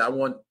 He said, I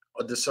want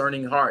a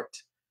discerning heart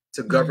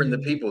to govern the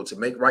people, to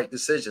make right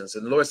decisions.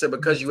 And the Lord said,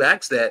 because you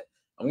asked that,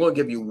 I'm going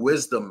to give you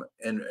wisdom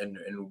and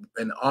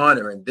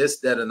honor and this,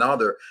 that, and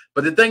other.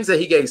 But the things that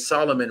he gave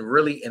Solomon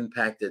really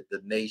impacted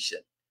the nation.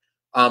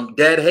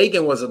 Dad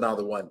Hagin was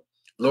another one.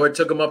 Lord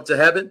took him up to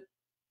heaven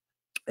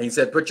and he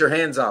said, put your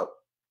hands out.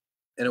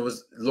 And it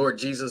was Lord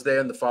Jesus there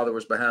and the Father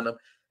was behind him.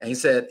 And he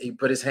said, he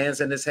put his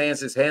hands in his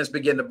hands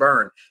began to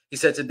burn. He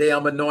said, today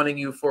I'm anointing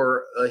you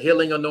for a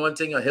healing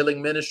anointing, a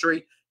healing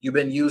ministry. You've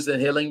been used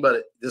in healing,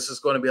 but this is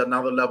going to be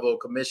another level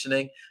of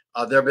commissioning.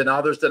 There have been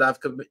others that I've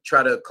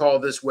tried to call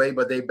this way,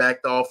 but they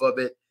backed off of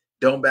it.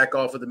 Don't back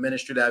off of the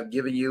ministry that I've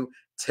given you.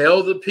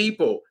 Tell the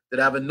people that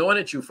I've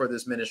anointed you for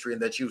this ministry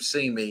and that you've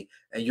seen me,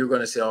 and you're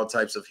going to see all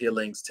types of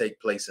healings take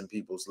place in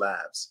people's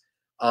lives.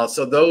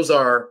 So those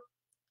are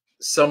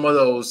some of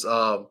those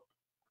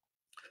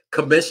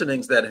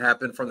commissionings that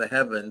happen from the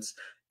heavens.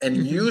 And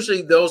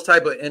usually those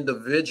type of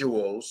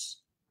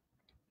individuals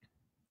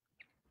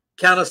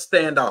kind of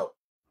stand out.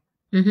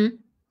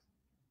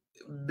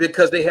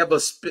 Because they have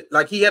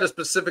like he had a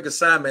specific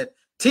assignment,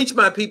 teach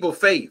my people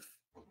faith.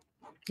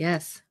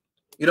 Yes.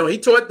 He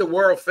taught the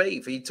world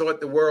faith. He taught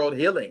the world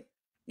healing.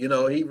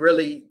 He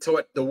really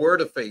taught the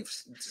word of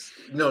faith.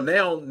 Now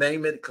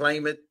name it,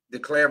 claim it,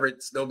 declare it.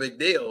 It's no big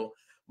deal.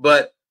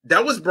 But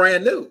that was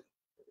brand new.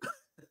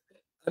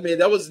 I mean,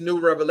 that was new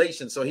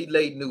revelation. So he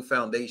laid new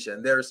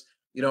foundation. There's,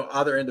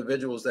 other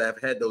individuals that have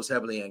had those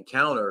heavenly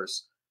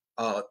encounters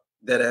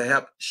that have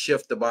helped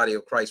shift the body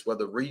of Christ,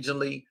 whether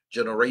regionally,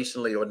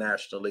 generationally, or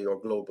nationally,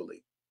 or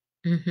globally.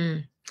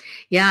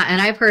 Yeah.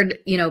 And I've heard,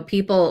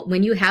 people,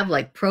 when you have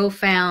like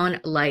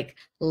profound, like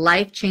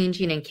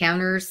life-changing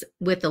encounters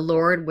with the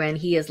Lord, when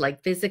he is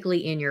like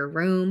physically in your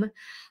room,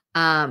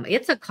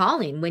 it's a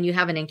calling. When you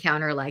have an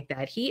encounter like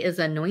that, he is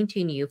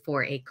anointing you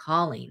for a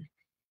calling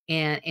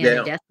and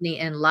a destiny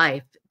in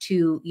life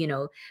to,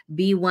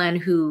 be one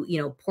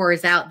who,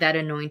 pours out that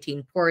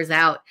anointing, pours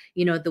out,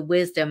 the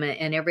wisdom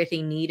and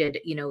everything needed,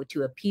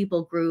 to a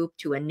people group,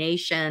 to a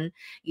nation,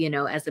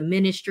 as a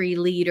ministry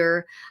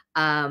leader.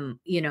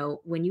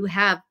 When you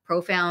have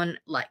profound,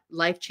 like,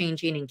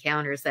 life-changing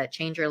encounters that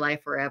change your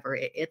life forever,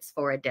 it's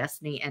for a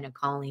destiny and a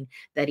calling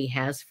that he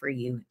has for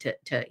you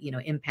to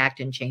impact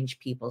and change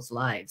people's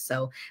lives.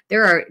 So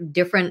there are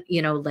different,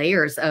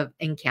 layers of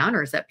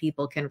encounters that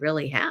people can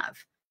really have.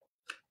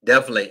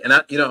 Definitely. And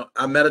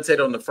I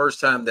meditated on the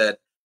first time that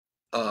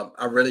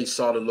I really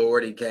saw the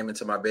Lord. He came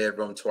into my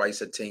bedroom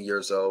twice at 10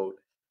 years old.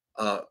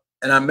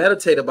 And I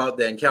meditate about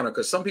the encounter,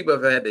 because some people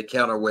have had the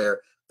encounter where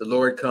the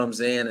Lord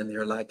comes in and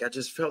they're like, I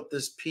just felt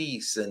this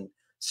peace and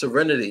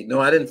serenity. No,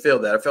 I didn't feel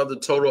that. I felt the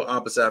total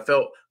opposite. I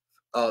felt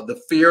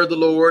the fear of the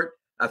Lord.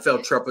 I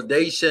felt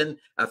trepidation.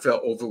 I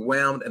felt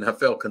overwhelmed, and I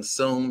felt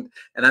consumed.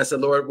 And I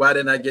said, Lord, why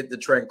didn't I get the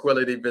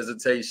tranquility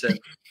visitation?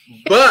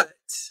 But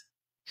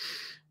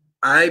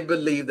I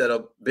believe that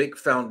a big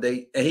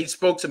foundation, and he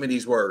spoke to me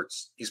these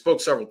words. He spoke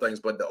several things,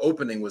 but the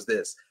opening was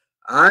this: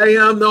 I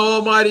am the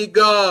Almighty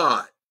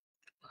God.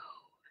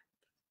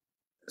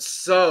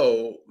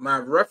 So my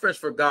reference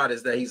for God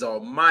is that he's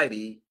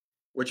almighty,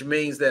 which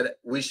means that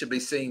we should be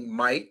seeing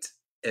might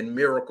and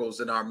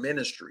miracles in our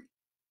ministry,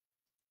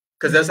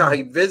 because that's how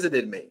he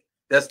visited me.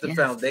 That's the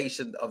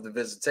foundation of the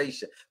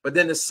visitation. But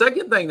then the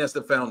second thing that's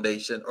the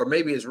foundation, or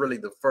maybe it's really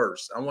the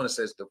first, I want to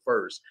say it's the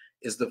first,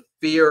 is the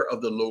fear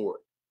of the Lord.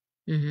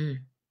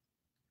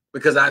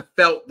 Because I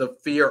felt the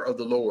fear of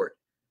the Lord.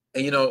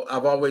 And,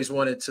 I've always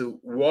wanted to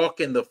walk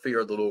in the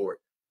fear of the Lord.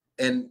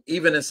 And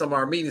even in some of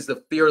our meetings,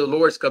 the fear of the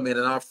Lord's come in.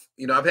 And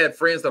I've had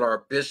friends that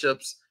are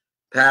bishops,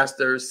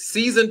 pastors,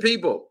 seasoned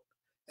people.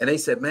 And they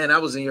said, man, I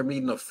was in your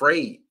meeting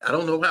afraid. I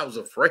don't know why I was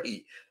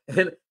afraid.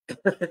 And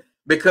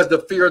because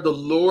the fear of the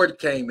Lord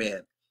came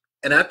in.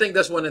 And I think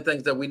that's one of the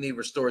things that we need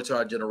restored to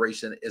our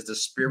generation, is the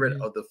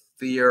spirit of the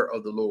fear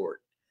of the Lord.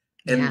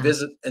 And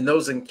and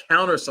those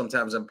encounters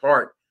sometimes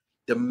impart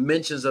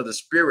dimensions of the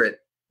spirit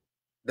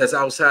that's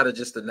outside of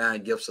just the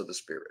 9 gifts of the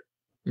spirit.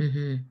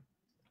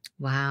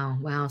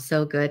 Wow.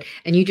 So good.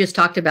 And you just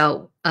talked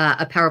about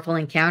a powerful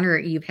encounter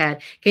you've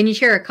had. Can you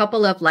share a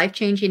couple of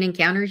life-changing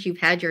encounters you've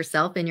had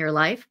yourself in your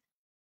life?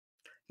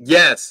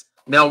 Yes.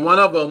 Now, one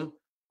of them,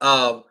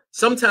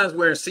 sometimes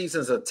we're in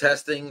seasons of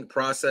testing,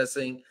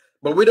 processing,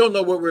 but we don't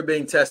know what we're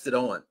being tested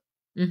on.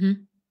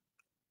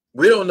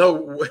 We don't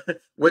know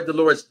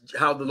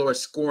how the Lord's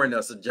scoring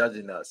us and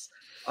judging us.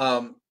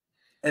 And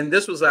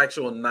this was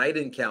actual night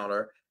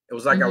encounter. It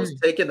was like I was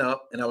taken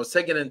up, and I was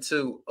taken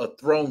into a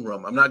throne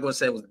room. I'm not going to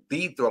say it was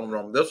the throne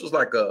room. This was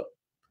like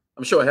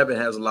I'm sure heaven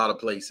has a lot of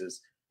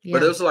places,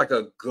 but it was like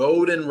a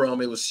golden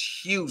room. It was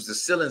huge. The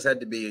ceilings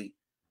had to be,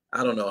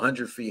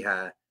 100 feet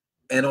high.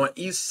 And on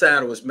each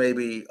side was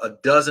maybe a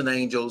dozen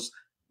angels,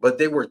 but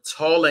they were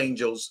tall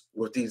angels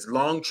with these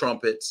long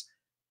trumpets.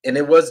 And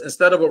it was,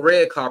 instead of a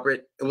red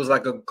carpet, it was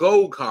like a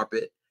gold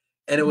carpet.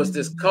 And it was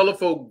this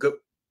colorful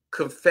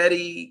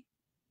confetti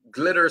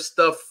glitter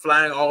stuff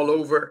flying all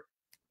over.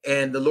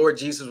 And the Lord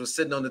Jesus was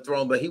sitting on the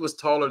throne, but he was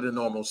taller than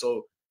normal.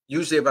 So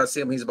usually if I see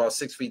him, he's about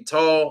 6 feet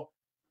tall.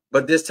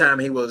 But this time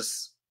he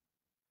was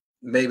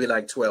maybe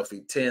like 12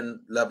 feet, 10,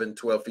 11,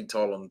 12 feet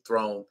tall on the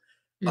throne.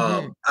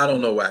 I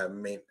don't know why. I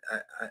mean,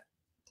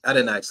 I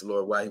didn't ask the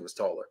Lord why he was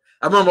taller.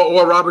 I remember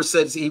Oral Roberts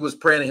said he was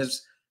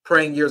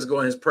praying years ago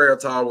in his prayer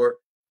tower,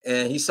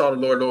 and he saw the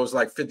Lord was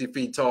like 50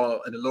 feet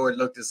tall. And the Lord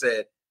looked and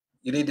said,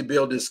 you need to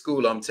build this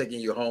school. I'm taking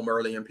you home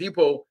early. And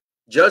people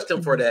judged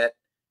him for that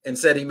and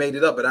said he made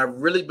it up. But I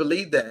really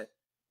believe that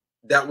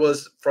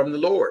was from the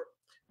Lord,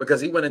 because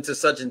he went into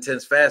such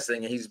intense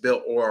fasting and he's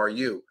built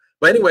ORU.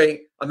 But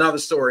anyway, another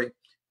story.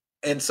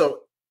 And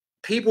so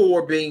people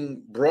were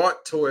being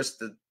brought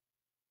towards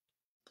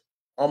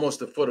almost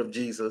the foot of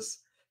Jesus,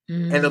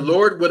 and the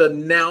Lord would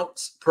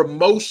announce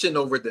promotion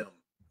over them.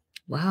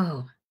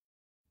 Wow.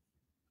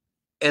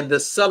 And the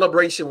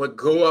celebration would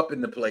go up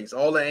in the place.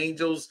 All the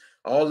angels,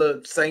 all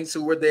the saints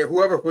who were there,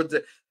 whoever was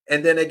there.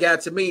 And then it got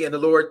to me, and the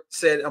Lord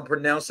said, I'm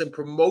pronouncing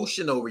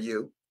promotion over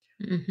you.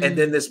 And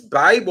then this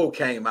Bible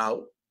came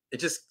out. It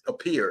just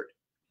appeared.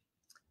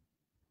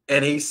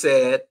 And he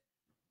said,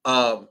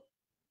 it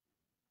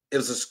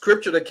was a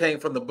scripture that came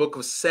from the book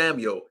of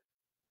Samuel.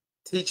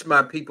 Teach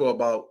my people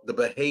about the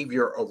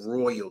behavior of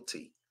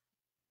royalty.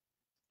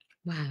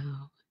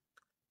 Wow.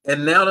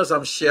 And now as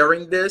I'm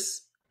sharing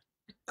this,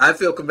 I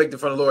feel convicted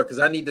from the Lord, because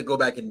I need to go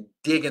back and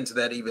dig into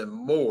that even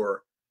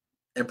more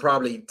and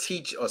probably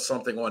teach or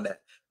something on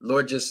that.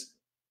 Lord just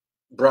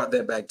brought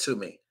that back to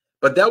me.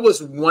 But that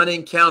was one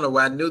encounter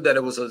where I knew that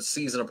it was a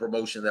season of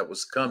promotion that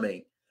was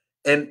coming.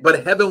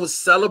 But heaven was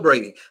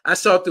celebrating. I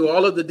saw through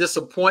all of the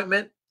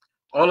disappointment,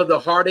 all of the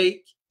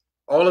heartache,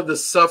 all of the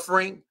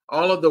suffering,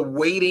 all of the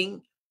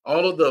waiting,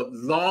 all of the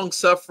long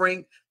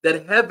suffering,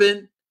 that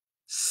heaven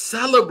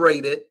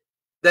celebrated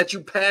that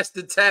you passed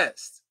the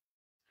test.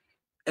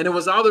 And it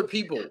was other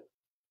people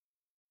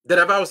that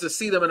if I was to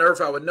see them on earth,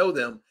 I would know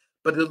them.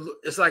 But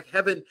it's like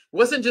heaven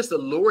wasn't just the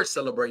Lord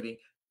celebrating.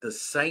 The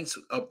saints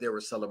up there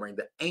were celebrating.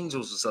 The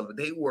angels were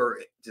celebrating. They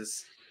were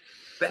just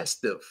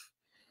festive.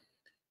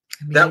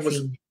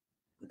 Amazing.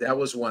 That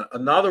was one.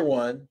 Another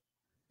one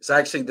is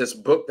actually this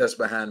book that's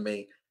behind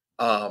me.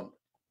 And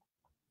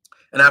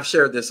I've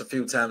shared this a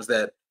few times,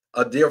 that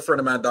a dear friend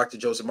of mine, Dr.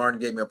 Joseph Martin,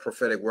 gave me a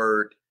prophetic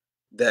word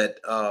that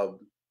I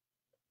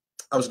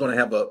was going to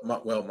have my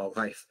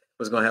wife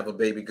was going to have a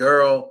baby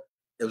girl.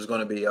 It was going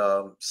to be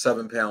a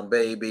 7-pound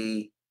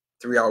baby,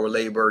 3-hour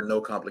labor,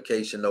 no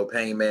complication, no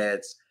pain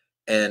meds.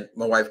 And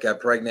my wife got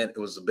pregnant. It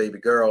was a baby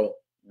girl.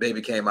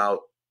 Baby came out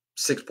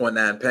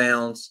 6.9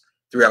 pounds,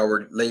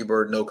 3-hour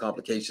labor, no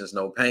complications,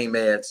 no pain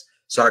meds.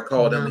 So I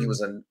called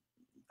him.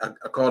 I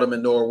called him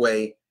in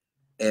Norway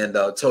and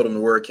told him the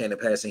word came to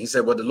pass. And he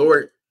said, well, the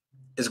Lord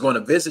is going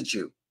to visit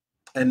you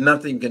and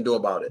nothing you can do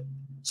about it.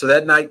 So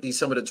that night,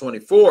 December the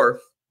 24th,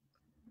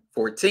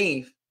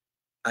 14th,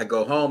 I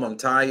go home. I'm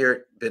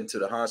tired, been to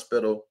the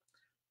hospital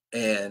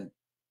and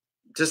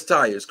just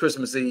tired. It's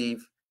Christmas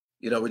Eve.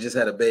 You know, we just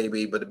had a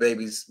baby, but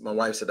my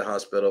wife's at the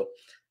hospital.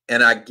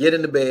 And I get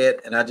in the bed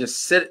and I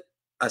sit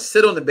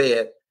on the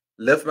bed,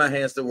 lift my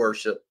hands to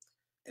worship.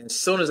 And as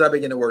soon as I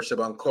begin to worship,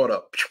 I'm caught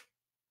up.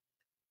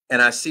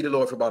 And I see the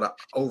Lord for about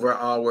over an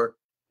hour.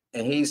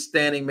 And he's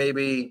standing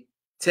maybe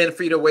 10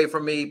 feet away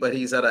from me, but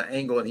he's at an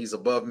angle and he's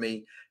above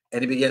me.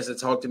 And he begins to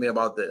talk to me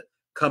about the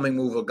coming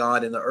move of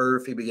God in the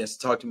earth. He begins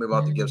to talk to me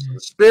about the gifts of the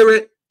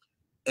Spirit.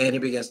 And he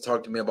begins to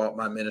talk to me about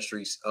my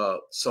ministries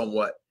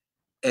somewhat.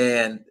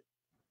 And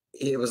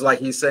it was like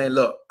he's saying,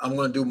 look, I'm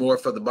going to do more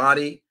for the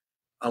body.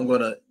 I'm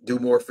going to do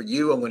more for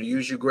you. I'm going to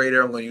use you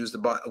greater. I'm going to use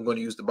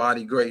the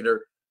body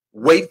greater.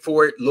 Wait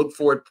for it, look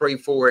for it, pray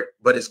for it,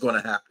 but it's going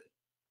to happen.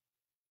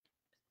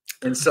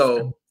 And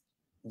so,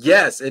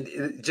 yes,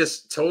 it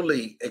just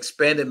totally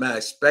expanded my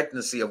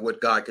expectancy of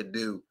what God could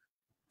do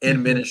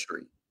in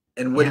ministry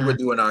and what he would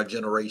do in our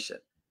generation.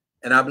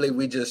 And I believe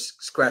we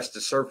just scratched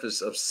the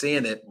surface of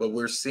seeing it, but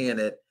we're seeing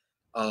it,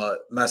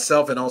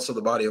 myself and also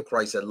the body of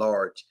Christ at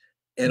large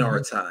in our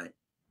time.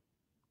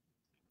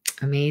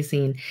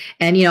 Amazing.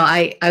 And, you know,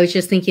 I was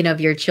just thinking of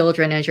your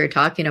children as you're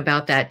talking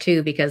about that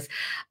too, because,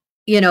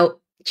 you know,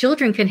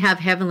 children can have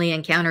heavenly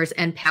encounters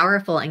and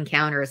powerful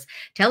encounters.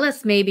 Tell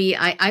us maybe,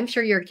 I'm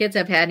sure your kids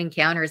have had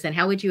encounters, and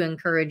how would you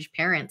encourage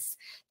parents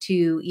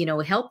to, you know,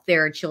 help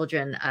their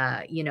children,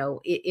 you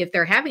know, if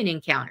they're having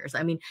encounters?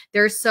 I mean,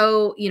 they're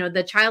so, you know,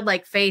 the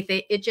childlike faith,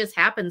 it just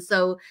happens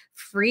so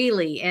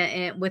freely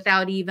and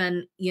without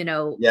even, you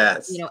know,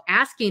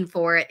 asking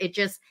for it. It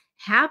just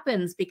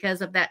happens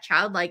because of that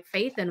childlike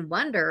faith and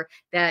wonder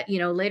that, you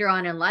know, later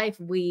on in life,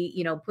 we,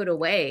 you know, put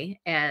away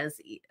as,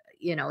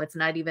 you know, it's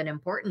not even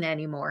important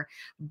anymore.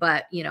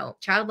 But, you know,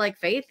 childlike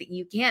faith,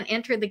 you can't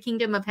enter the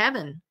kingdom of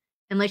heaven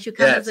unless you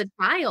come as a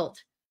child.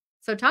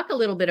 So talk a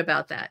little bit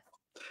about that.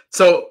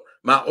 So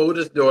my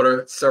oldest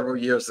daughter, several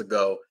years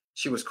ago,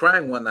 she was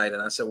crying one night,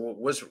 and I said, well,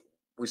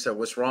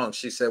 what's wrong?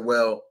 She said,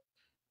 well,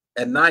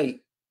 at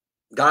night,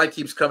 God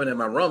keeps coming in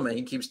my room and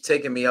he keeps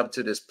taking me up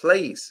to this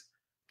place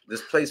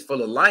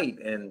full of light.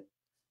 And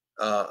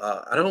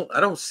I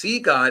don't see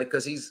God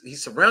because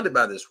he's surrounded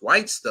by this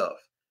white stuff.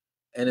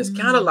 And it's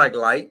kind of like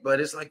light, but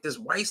it's like this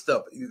white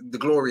stuff, the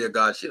glory of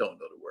God. She don't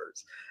know the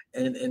words.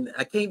 And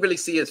I can't really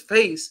see his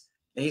face.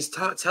 And he's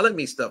telling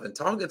me stuff and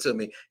talking to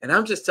me. And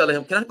I'm just telling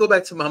him, can I go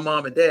back to my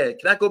mom and dad?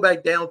 Can I go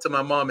back down to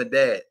my mom and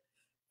dad?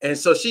 And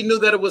so she knew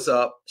that it was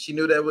up. She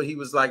knew that he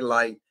was like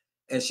light.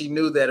 And she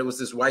knew that it was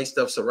this white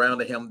stuff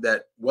surrounding him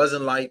that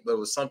wasn't light, but it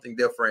was something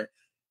different.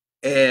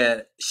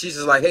 And she's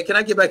just like, hey, can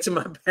I get back to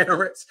my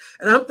parents?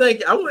 And I'm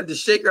thinking, I wanted to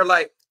shake her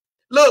like,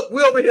 look,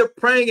 we're over here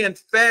praying and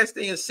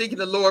fasting and seeking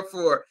the Lord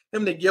for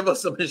him to give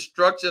us some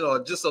instruction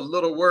or just a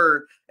little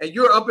word. And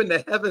you're up in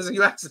the heavens and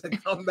you ask him to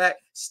come back.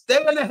 Stay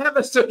in the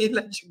heavens so he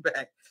let you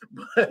back.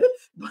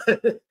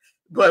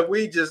 But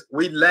we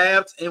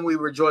laughed and we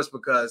rejoiced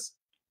because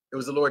it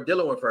was the Lord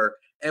dealing with her.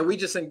 And we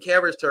just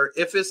encouraged her,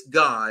 if it's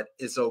God,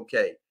 it's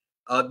okay.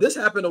 This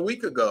happened a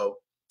week ago.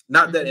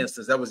 Not that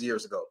instance. That was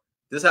years ago.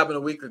 This happened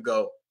a week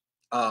ago.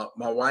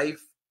 My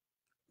wife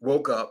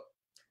woke up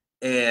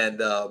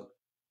and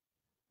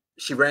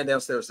she ran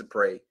downstairs to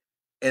pray.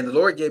 And the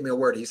Lord gave me a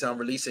word. He said, I'm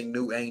releasing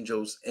new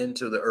angels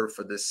into the earth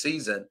for this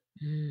season.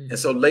 And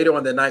so later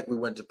on that night, we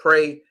went to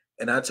pray.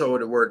 And I told her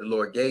the word the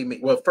Lord gave me.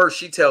 Well, first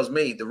she tells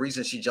me the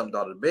reason she jumped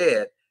out of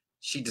bed,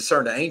 she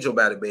discerned an angel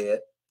by the bed.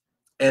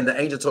 And the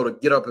angel told her,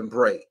 get up and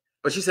pray.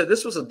 But she said,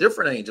 this was a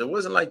different angel. It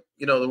wasn't like,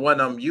 you know, the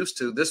one I'm used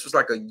to. This was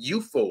like a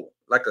youthful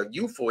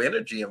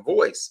energy and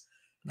voice.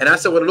 And I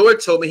said, well, the Lord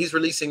told me he's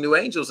releasing new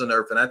angels on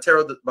earth. And I tell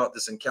her about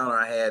this encounter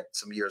I had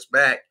some years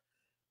back.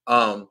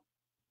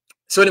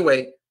 So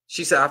anyway,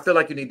 she said, I feel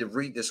like you need to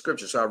read the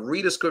scripture. So I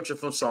read a scripture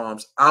from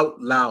Psalms out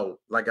loud.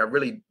 Like I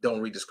really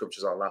don't read the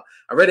scriptures out loud.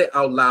 I read it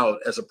out loud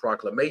as a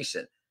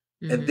proclamation.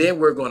 And then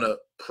we're going to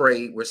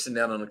pray. We're sitting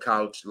down on the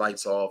couch,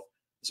 lights off.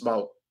 It's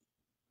about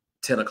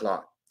 10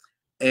 o'clock.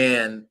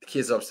 And the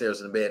kids upstairs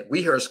in the bed.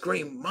 We heard a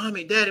scream,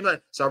 Mommy, Daddy, Mommy.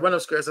 So I run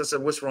upstairs. I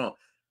said, what's wrong?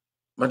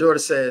 My daughter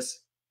says,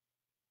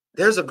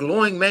 there's a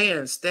glowing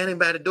man standing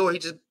by the door. He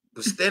just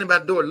was standing by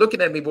the door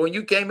looking at me. But when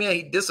you came in,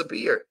 he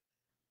disappeared.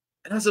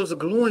 And I said, it was a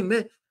glowing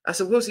man. I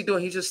said, what's he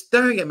doing? He's just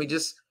staring at me,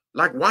 just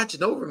like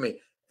watching over me.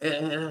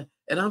 And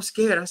I'm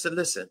scared. I said,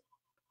 listen,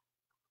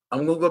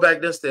 I'm going to go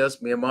back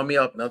downstairs. Me and mommy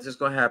up. Nothing's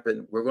going to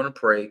happen. We're going to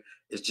pray.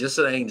 It's just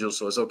an angel,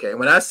 so it's okay. And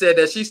when I said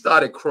that, she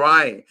started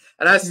crying.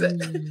 And I said,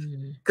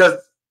 because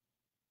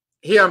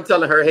here I'm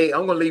telling her, hey,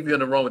 I'm going to leave you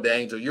in the room with the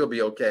angel. You'll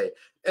be okay.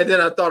 And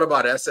then I thought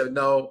about it. I said,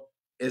 no,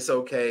 it's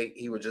okay.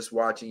 He was just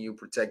watching you,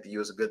 protecting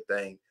you. It's a good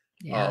thing.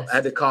 Yes. I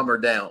had to calm her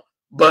down.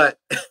 But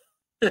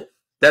that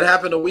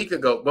happened a week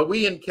ago. But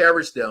we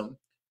encouraged them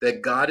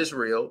that God is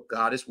real.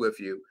 God is with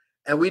you.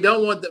 And we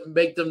don't want to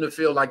make them to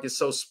feel like it's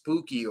so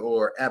spooky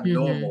or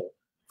abnormal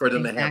for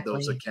them to have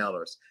those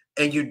encounters.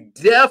 And you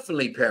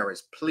definitely,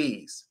 parents,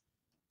 please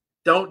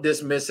don't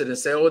dismiss it and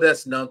say, oh,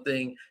 that's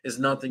nothing. It's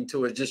nothing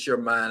to it. Just your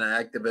mind, an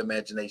active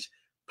imagination.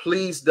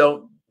 Please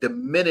don't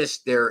diminish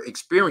their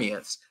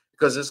experience,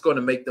 because it's going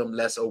to make them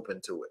less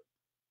open to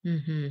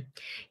it.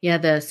 Yeah,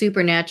 the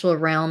supernatural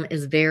realm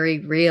is very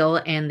real,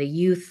 and the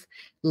youth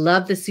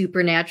love the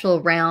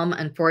supernatural realm.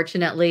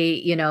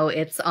 Unfortunately, you know,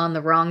 it's on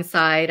the wrong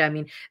side. I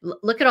mean,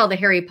 look at all the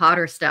Harry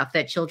Potter stuff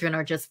that children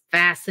are just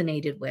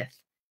fascinated with,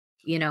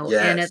 you know,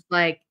 and it's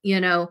like, you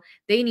know,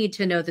 they need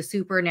to know the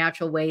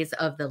supernatural ways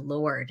of the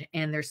Lord.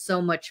 And there's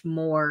so much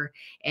more,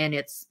 and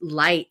it's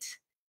light,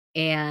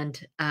 and,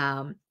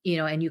 you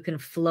know, and you can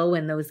flow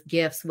in those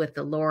gifts with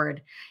the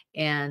Lord.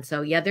 And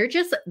so, yeah,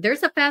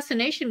 there's a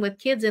fascination with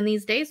kids in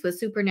these days with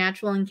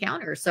supernatural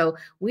encounters. So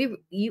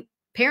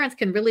parents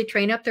can really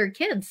train up their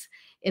kids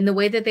in the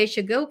way that they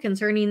should go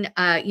concerning,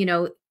 you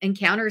know,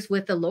 encounters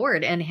with the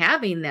Lord and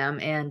having them.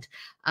 And,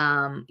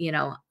 you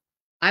know,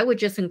 I would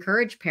just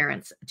encourage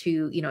parents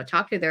to, you know,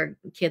 talk to their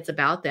kids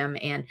about them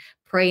and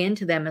pray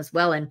into them as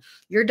well. And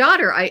your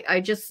daughter,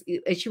 I just,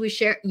 as you were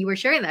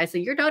sharing that, I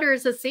said, your daughter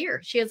is a seer.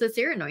 She has a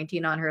seer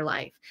anointing on her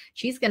life.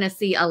 She's going to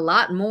see a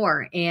lot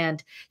more,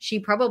 and she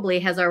probably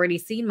has already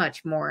seen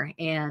much more.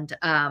 And,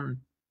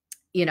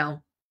 you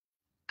know,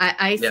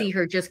 I see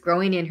her just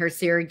growing in her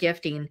seer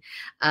gifting,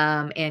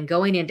 and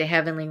going into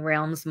heavenly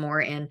realms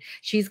more. And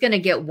she's going to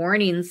get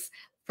warnings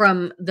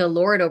from the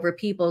Lord over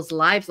people's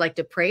lives, like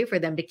to pray for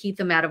them, to keep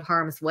them out of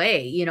harm's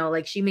way. You know,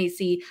 like she may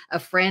see a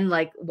friend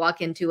like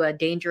walk into a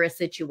dangerous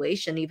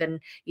situation,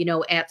 even, you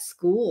know, at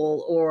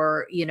school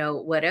or, you know,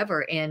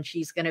 whatever. And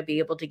she's going to be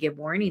able to give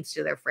warnings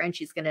to their friend.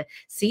 She's going to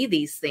see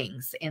these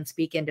things and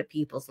speak into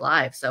people's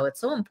lives. So it's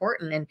so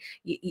important. And,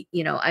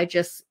 you know, I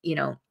just, you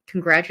know,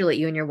 congratulate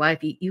you and your wife.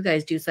 You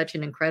guys do such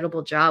an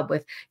incredible job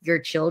with your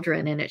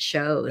children, and it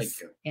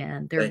shows,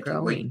 and they're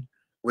growing.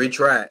 We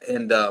try.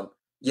 And,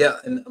 yeah,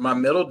 and my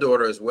middle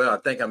daughter as well. I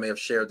think I may have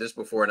shared this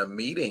before in a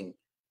meeting.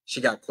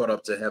 She got caught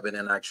up to heaven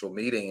in an actual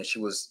meeting, and she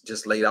was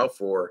just laid out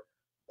for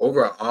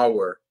over an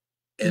hour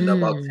in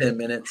about 10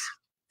 minutes.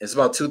 It's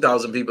about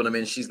 2,000 people. I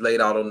mean, she's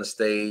laid out on the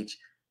stage,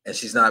 and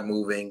she's not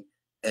moving.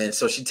 And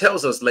so she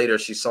tells us later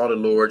she saw the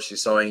Lord, she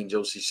saw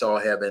angels, she saw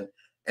heaven,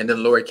 and then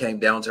the Lord came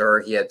down to her.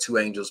 He had 2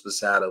 angels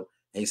beside him,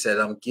 and he said,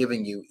 I'm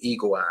giving you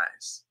eagle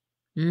eyes.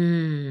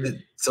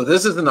 So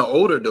this isn't the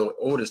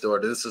oldest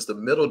daughter. This is the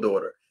middle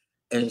daughter.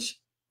 And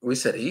we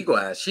said eagle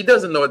eyes. She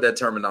doesn't know what that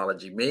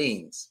terminology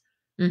means,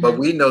 but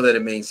we know that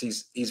it means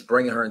he's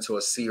bringing her into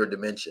a seer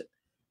dimension.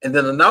 And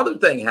then another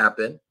thing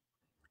happened,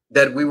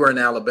 that we were in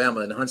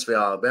Alabama, in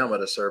Huntsville, Alabama,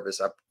 the service.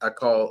 I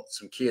called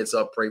some kids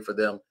up, pray for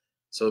them.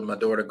 So my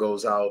daughter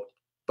goes out,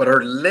 but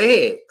her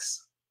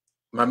legs,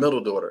 my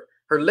middle daughter,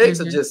 her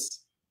legs are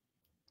just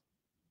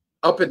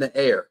up in the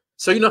air.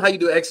 So you know how you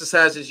do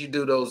exercises, you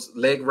do those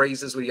leg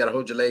raises where you got to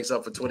hold your legs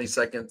up for 20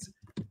 seconds.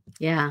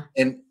 Yeah.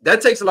 And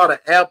that takes a lot of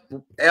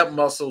ab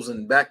muscles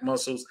and back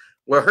muscles.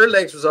 Well, her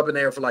legs was up in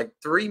the air for like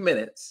 3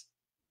 minutes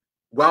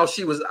while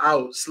she was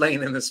out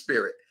slaying in the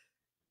spirit.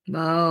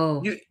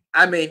 Wow.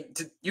 I mean,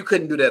 you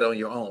couldn't do that on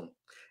your own.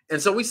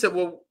 And so we said,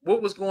 well,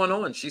 what was going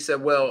on? She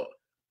said, well,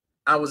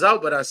 I was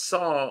out, but I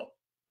saw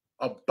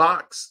a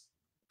box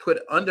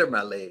put under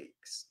my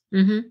legs.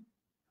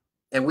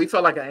 And we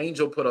felt like an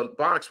angel put a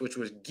box, which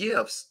was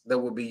gifts that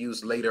would be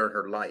used later in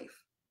her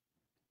life.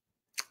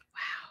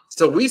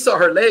 So we saw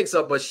her legs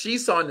up, but she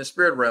saw in the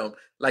spirit realm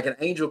like an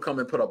angel come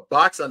and put a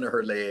box under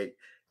her leg.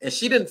 And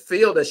she didn't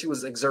feel that she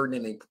was exerting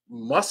any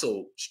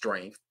muscle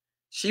strength.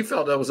 She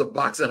felt there was a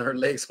box under her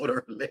legs with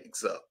her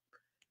legs up.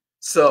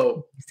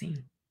 So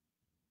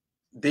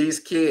these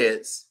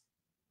kids,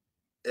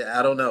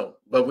 I don't know,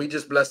 but we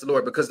just bless the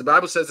Lord, because the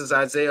Bible says in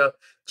Isaiah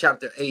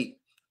chapter 8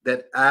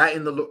 that I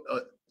and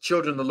the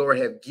children the Lord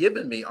have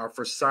given me are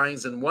for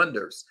signs and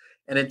wonders.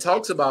 And it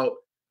talks about,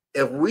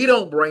 if we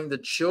don't bring the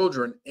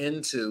children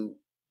into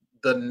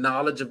the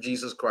knowledge of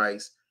Jesus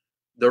Christ,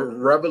 the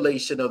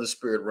revelation of the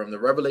spirit realm, the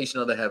revelation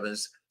of the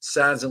heavens,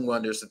 signs and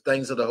wonders, the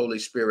things of the Holy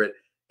Spirit,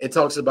 it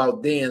talks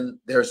about then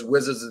there's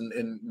wizards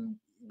and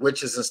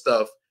witches and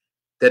stuff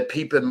that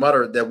peep and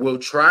mutter that will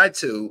try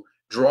to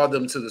draw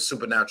them to the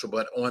supernatural,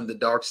 but on the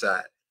dark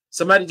side.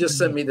 Somebody just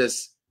sent me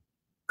this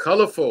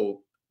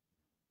colorful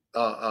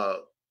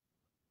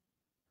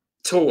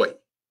toy,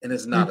 and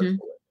it's not a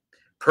toy.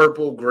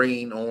 Purple,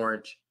 green,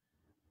 orange.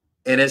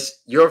 And it's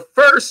your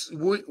first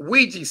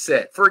Ouija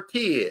set for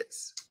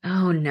kids.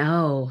 Oh,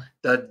 no.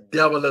 The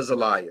devil is a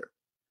liar.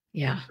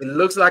 Yeah. It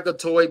looks like a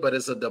toy, but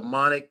it's a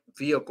demonic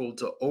vehicle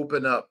to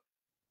open up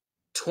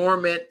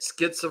torment,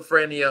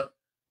 schizophrenia,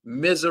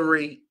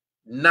 misery,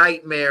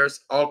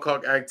 nightmares,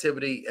 occult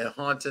activity, and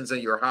hauntings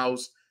in your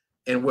house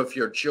and with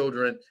your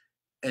children.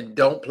 And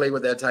don't play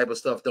with that type of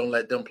stuff. Don't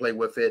let them play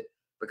with it,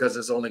 because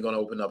it's only going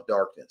to open up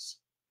darkness.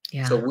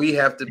 So Yeah. we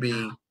have to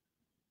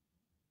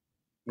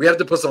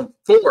put some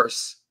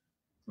force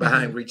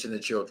behind reaching the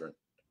children.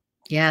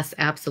 Yes,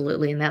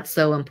 absolutely. And that's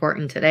so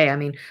important today. I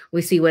mean,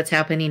 we see what's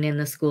happening in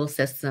the school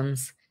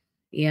systems.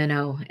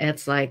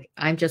 It's like,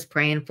 I'm just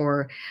praying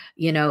for,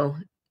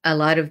 a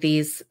lot of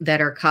these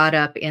that are caught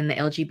up in the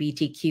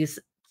LGBTQ,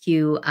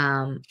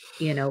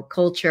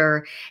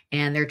 culture,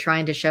 and they're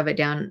trying to shove it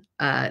down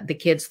the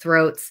kids'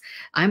 throats.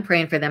 I'm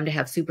praying for them to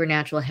have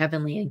supernatural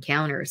heavenly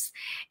encounters.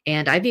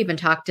 And I've even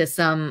talked to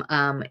some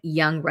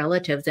young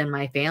relatives in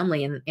my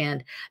family,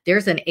 and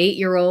there's an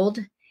 8-year-old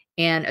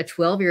and a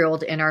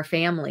 12-year-old in our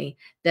family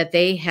that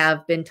they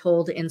have been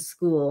told in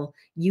school,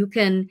 you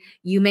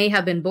may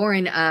have been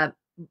born a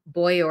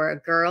boy or a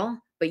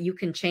girl, but you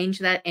can change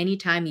that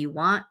anytime you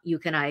want. You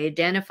can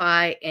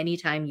identify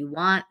anytime you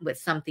want with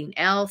something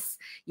else.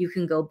 You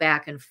can go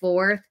back and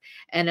forth.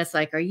 And it's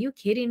like, are you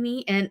kidding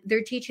me? And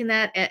they're teaching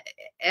that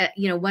at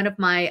one of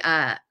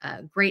my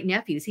great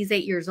nephews, he's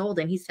 8 years old,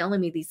 and he's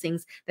telling me these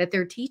things that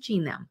they're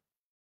teaching them.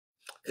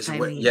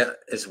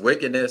 It's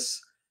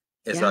wickedness.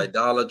 It's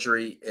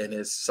idolatry, and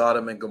it's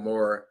Sodom and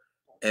Gomorrah,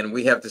 and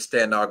we have to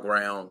stand our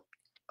ground.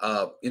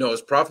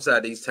 It's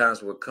prophesied these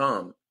times will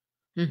come,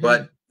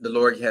 but the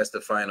Lord has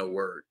the final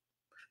word,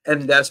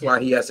 and that's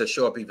why He has to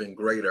show up even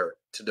greater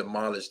to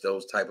demolish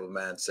those type of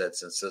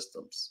mindsets and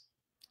systems.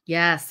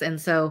 Yes. And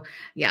so,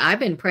 I've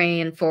been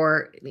praying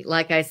for,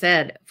 like I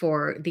said,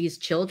 for these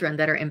children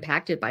that are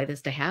impacted by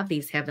this to have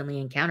these heavenly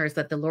encounters,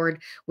 that the Lord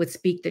would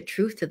speak the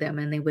truth to them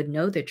and they would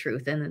know the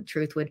truth, and the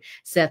truth would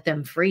set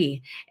them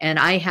free. And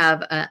I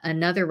have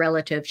another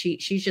relative,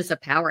 she's just a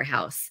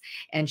powerhouse.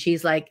 And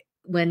she's like,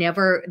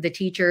 whenever the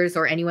teachers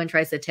or anyone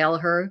tries to tell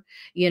her,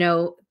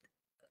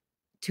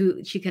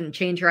 she can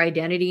change her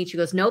identity, she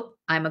goes, nope,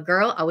 I'm a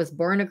girl. I was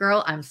born a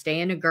girl. I'm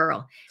staying a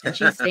girl. And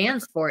she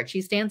stands for it.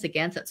 She stands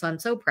against it. So I'm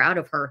so proud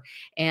of her.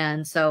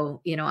 And so,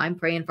 I'm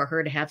praying for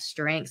her to have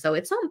strength. So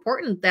it's so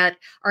important that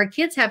our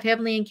kids have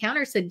heavenly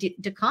encounters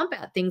to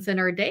combat things in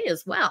our day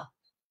as well.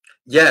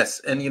 Yes.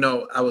 And,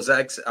 I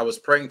was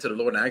praying to the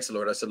Lord, and I asked the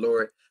Lord, I said,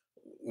 Lord,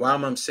 why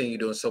am I seeing you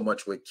doing so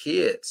much with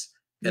kids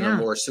in a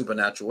more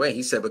supernatural way?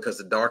 He said, because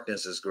the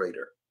darkness is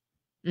greater.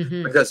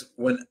 Because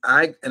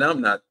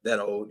I'm not that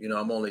old,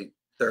 I'm only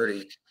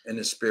 30 in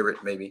the spirit,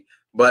 maybe,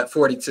 but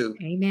 42,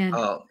 Amen.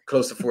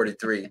 Close to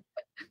 43.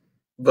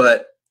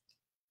 But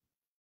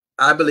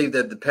I believe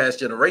that the past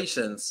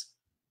generations,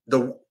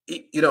 no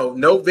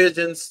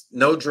visions,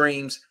 no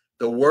dreams,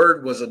 the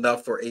word was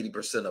enough for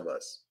 80% of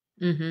us.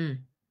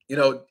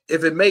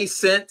 If it made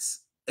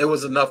sense, it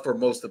was enough for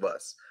most of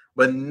us.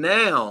 But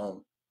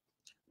now,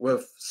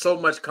 with so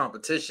much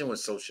competition with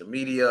social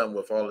media and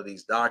with all of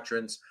these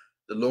doctrines,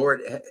 the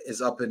Lord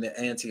is up in the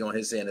ante on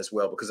His end as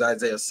well, because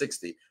Isaiah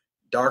 60,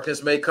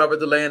 darkness may cover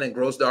the land and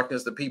gross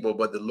darkness the people,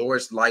 but the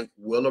Lord's light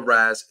will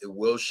arise. It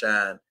will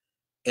shine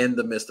in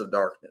the midst of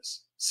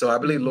darkness. So I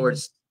believe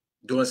Lord's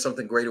doing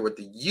something greater with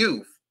the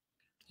youth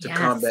to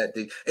combat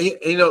the,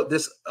 and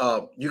this,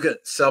 you can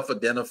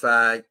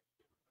self-identify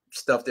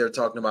stuff they're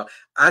talking about.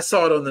 I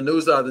saw it on the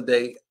news the other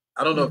day.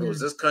 I don't know if it was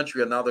this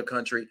country or another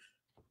country,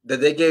 that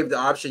they gave the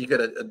option you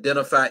could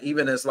identify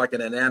even as like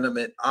an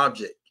inanimate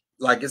object.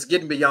 Like, it's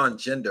getting beyond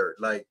gender.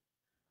 Like,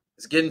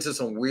 it's getting to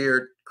some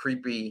weird,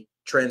 creepy,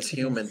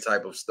 transhuman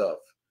type of stuff.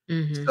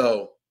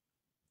 So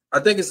I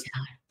think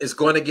it's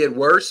going to get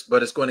worse,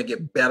 but it's going to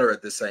get better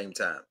at the same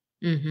time.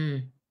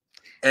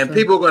 And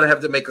people are going to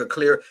have to make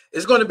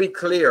it's going to be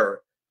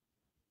clear.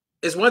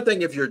 It's one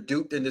thing if you're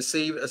duped and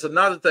deceived. It's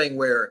another thing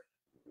where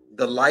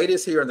the light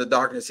is here and the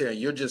darkness here, and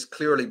you're just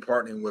clearly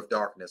partnering with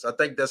darkness. I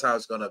think that's how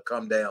it's going to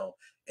come down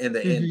in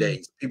the end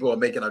days. People are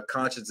making a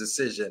conscious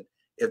decision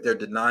if they're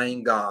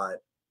denying God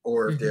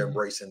or if they're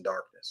embracing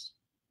darkness.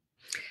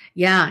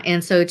 Yeah.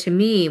 And so to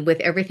me, with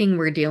everything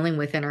we're dealing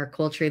with in our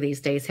culture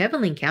these days,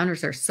 heavenly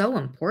encounters are so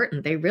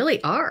important. They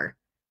really are.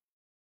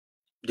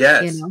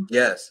 Yes.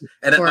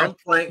 And I'm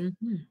praying.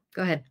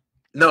 Go ahead.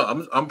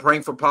 No, I'm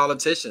praying for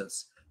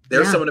politicians.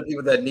 They're some of the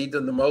people that need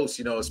them the most,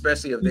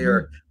 especially if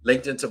they're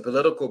linked into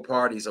political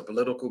parties or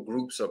political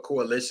groups or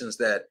coalitions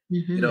that,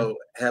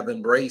 have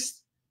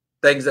embraced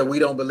things that we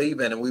don't believe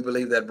in. And we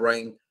believe that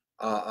bring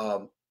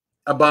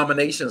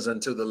abominations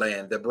into the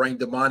land, that bring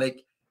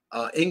demonic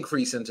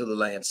increase into the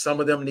land. Some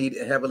of them need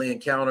heavenly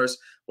encounters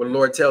where the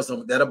Lord tells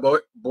them that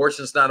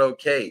abortion is not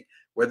okay,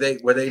 where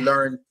they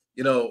learn,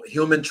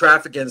 human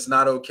trafficking is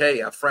not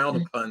okay. I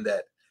frown upon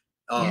that.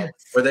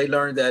 Where they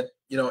learn that,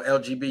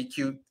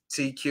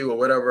 LGBTQ or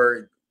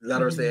whatever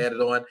letters they added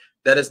on,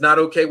 that is not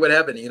okay with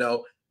heaven,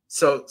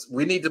 So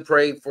we need to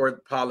pray for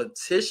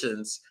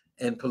politicians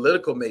and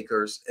political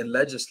makers and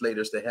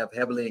legislators to have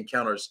heavenly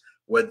encounters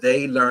where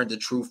they learn the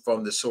truth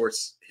from the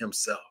source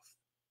himself.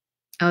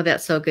 Oh,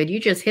 that's so good. You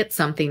just hit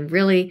something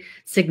really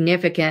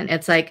significant.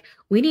 It's like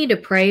we need to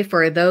pray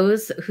for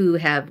those who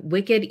have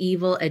wicked,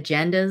 evil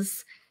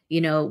agendas,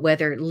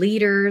 whether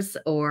leaders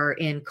or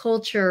in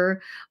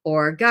culture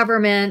or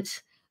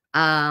government,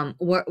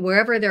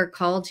 wherever they're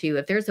called to.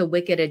 If there's a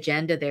wicked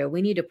agenda there,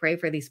 we need to pray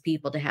for these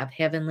people to have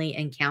heavenly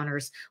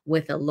encounters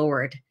with the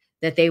Lord,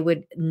 that they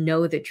would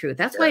know the truth.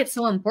 That's why it's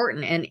so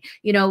important. And,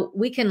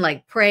 we can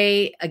like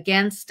pray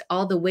against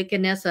all the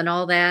wickedness and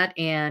all that.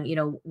 And,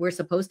 we're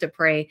supposed to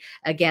pray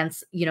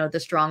against, the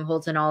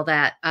strongholds and all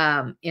that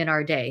in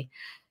our day.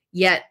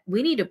 Yet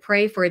we need to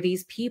pray for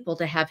these people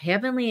to have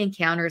heavenly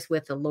encounters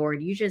with the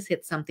Lord. You just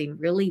hit something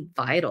really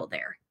vital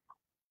there.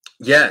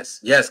 Yes.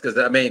 Because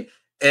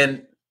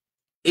and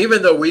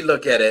even though we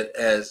look at it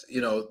as,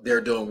 they're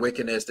doing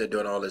wickedness, they're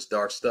doing all this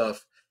dark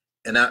stuff.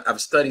 And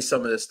I've studied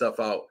some of this stuff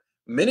out.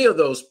 Many of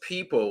those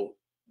people,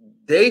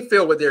 they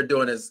feel what they're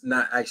doing is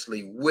not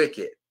actually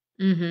wicked.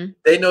 Mm-hmm.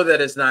 They know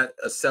that it's not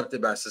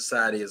accepted by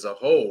society as a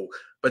whole,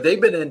 but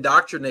they've been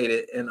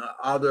indoctrinated in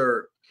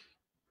other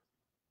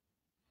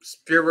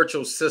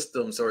spiritual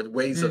systems or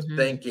ways of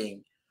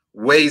thinking,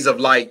 ways of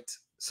light,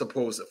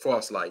 supposed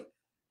false light,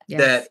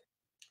 that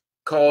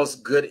calls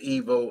good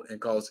evil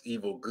and calls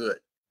evil good.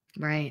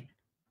 Right.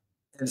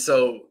 And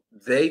so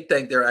they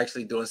think they're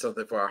actually doing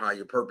something for a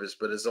higher purpose,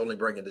 but it's only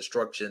bringing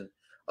destruction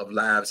of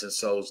lives and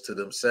souls to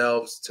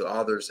themselves, to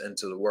others, and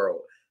to the world.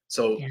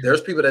 So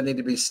there's people that need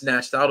to be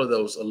snatched out of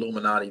those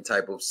Illuminati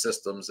type of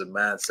systems and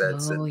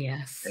mindsets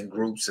and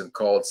groups and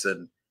cults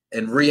and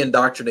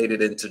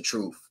re-indoctrinated into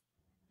truth.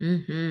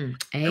 Mm-hmm.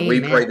 And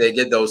we pray they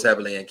get those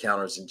heavenly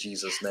encounters in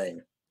Jesus'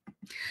 name.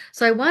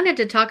 So I wanted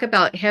to talk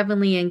about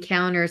heavenly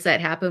encounters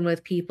that happen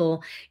with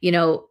people,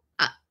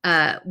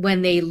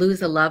 when they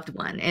lose a loved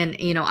one. And,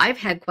 I've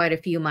had quite a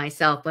few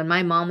myself. When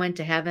my mom went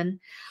to heaven,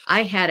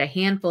 I had a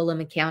handful of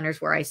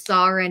encounters where I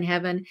saw her in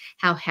heaven,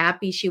 how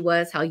happy she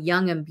was, how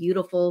young and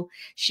beautiful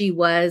she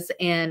was.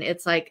 And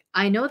it's like,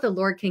 I know the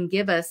Lord can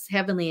give us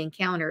heavenly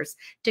encounters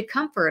to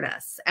comfort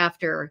us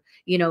after,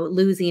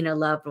 losing a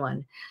loved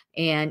one.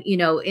 And,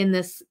 in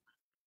this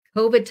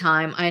COVID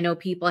time, I know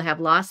people have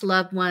lost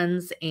loved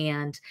ones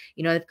and,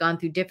 they've gone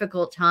through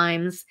difficult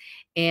times,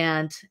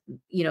 and,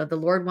 the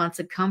Lord wants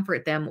to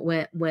comfort them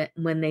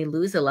when they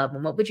lose a loved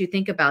one. What would you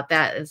think about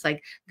that? It's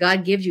like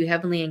God gives you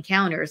heavenly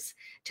encounters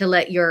to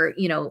let your,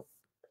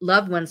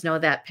 loved ones know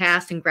that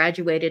passed and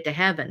graduated to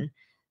heaven,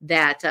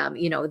 that,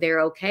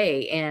 they're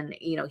okay. And,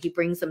 he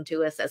brings them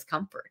to us as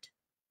comfort.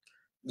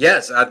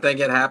 Yes, I think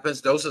it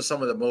happens. Those are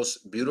some of the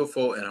most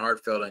beautiful and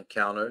heartfelt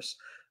encounters.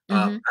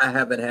 I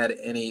haven't had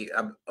any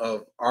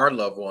of our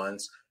loved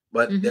ones,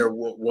 but there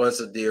was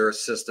a dear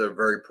sister,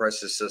 very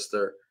precious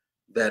sister,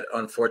 that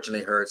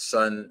unfortunately her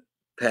son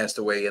passed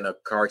away in a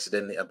car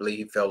accident. I believe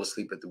he fell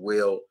asleep at the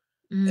wheel,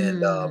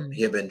 and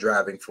he had been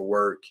driving for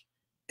work,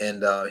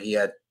 and he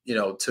had,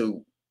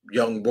 2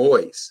 young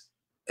boys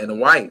and a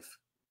wife.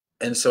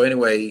 And so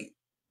anyway,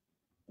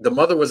 the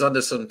mother was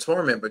under some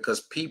torment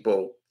because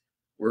people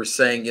were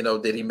saying,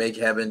 did he make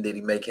heaven? Did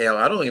he make hell?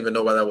 I don't even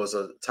know why that was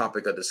a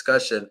topic of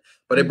discussion,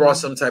 but it brought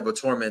some type of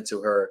torment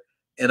to her.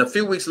 And a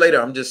few weeks later,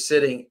 I'm just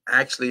sitting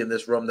actually in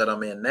this room that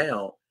I'm in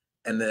now,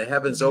 and the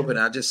heavens open.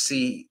 I just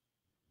see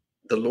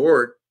the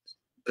Lord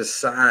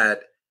beside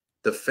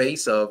the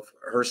face of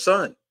her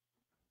son.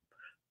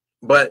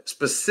 But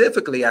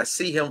specifically, I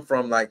see him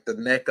from like the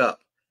neck up.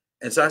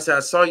 And so I said, I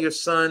saw your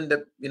son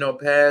that,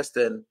 passed,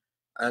 and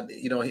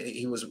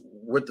he was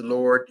with the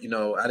Lord.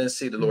 I didn't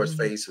see the Lord's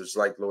face. It was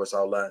like the Lord's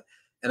outline.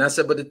 And I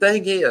said, but the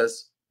thing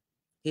is,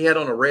 he had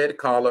on a red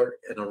collar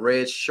and a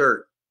red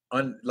shirt.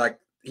 Like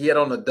he had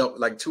on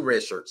like 2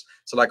 red shirts.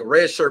 So like a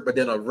red shirt, but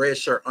then a red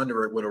shirt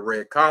under it with a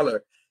red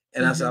collar.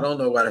 And I said, I don't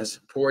know why that's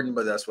important,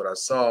 but that's what I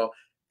saw.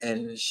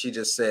 And she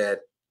just said,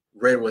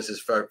 red was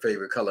his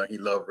favorite color. He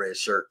loved red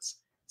shirts.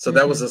 So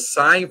that was a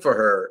sign for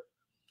her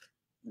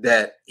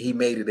that he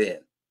made it in.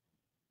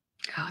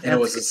 Oh, and it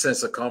was a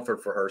sense of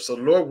comfort for her. So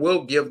the Lord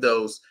will give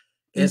those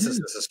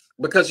instances,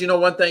 because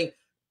one thing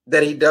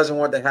that he doesn't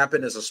want to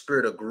happen is a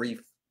spirit of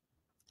grief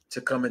to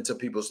come into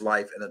people's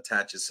life and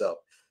attach itself,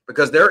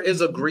 because there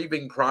is a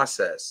grieving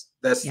process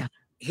that's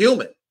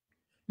human.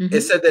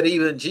 It said that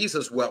even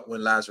Jesus wept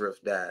when Lazarus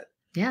died.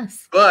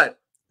 Yes. But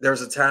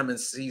there's a time and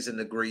season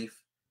to grief.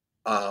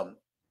 And,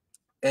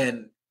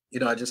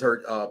 I just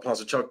heard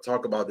Apostle Chuck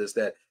talk about this,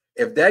 that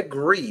if that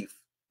grief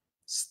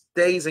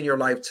stays in your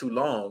life too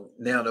long,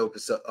 now it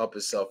opens up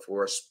itself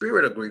for a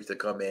spirit of grief to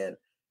come in,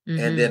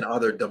 and then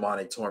other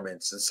demonic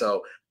torments. And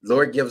so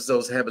Lord gives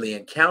those heavenly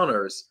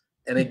encounters,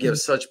 and it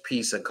gives such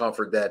peace and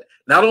comfort that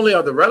not only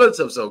are the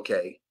relatives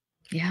okay,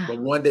 but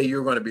one day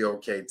you're going to be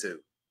okay too.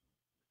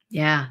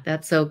 Yeah,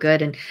 that's so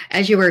good. And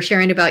as you were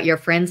sharing about your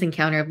friend's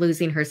encounter of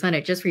losing her son,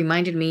 it just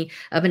reminded me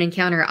of an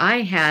encounter I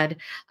had.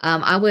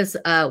 I was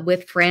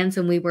with friends,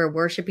 and we were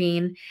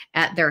worshiping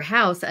at their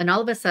house, and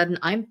all of a sudden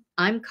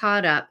I'm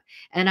caught up,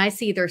 and I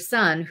see their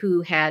son,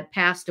 who had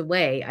passed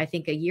away, I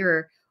think a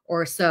year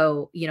or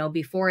so,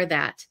 before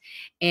that.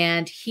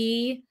 And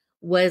he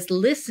was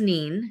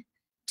listening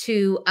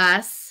to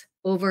us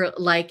over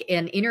like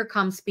an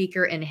intercom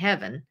speaker in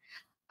heaven.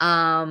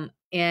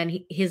 And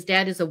his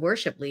dad is a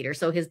worship leader.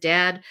 So his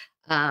dad,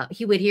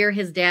 he would hear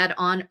his dad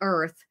on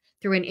earth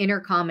through an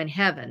intercom in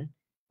heaven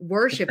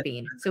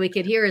worshiping. So he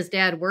could hear his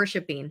dad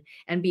worshiping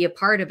and be a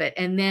part of it.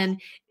 And then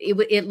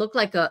it looked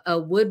like a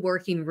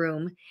woodworking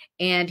room,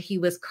 and he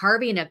was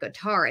carving a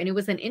guitar, and it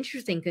was an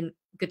interesting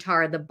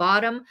guitar. The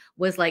bottom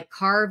was like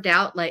carved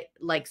out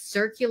like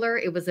circular.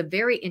 It was a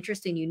very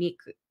interesting, unique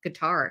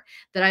guitar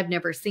that I've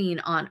never seen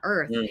on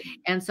earth.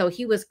 And so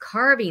he was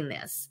carving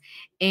this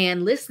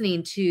and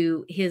listening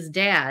to his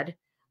dad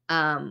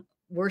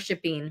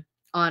worshiping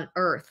on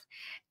earth.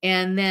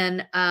 And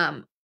then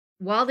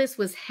while this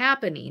was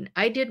happening,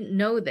 I didn't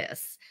know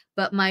this,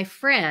 but my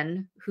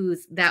friend,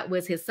 that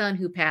was his son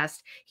who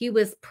passed, he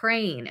was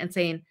praying and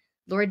saying,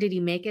 Lord, did he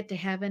make it to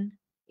heaven?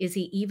 Is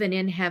he even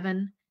in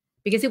heaven?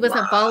 Because he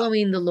wasn't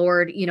following the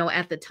Lord,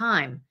 at the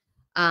time.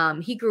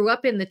 He grew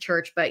up in the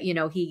church, but,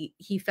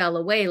 he fell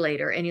away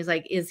later. And he's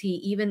like, is he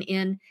even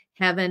in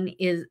heaven?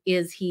 Did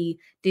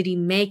he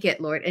make it,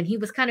 Lord? And he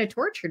was kind of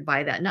tortured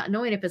by that, not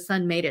knowing if his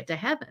son made it to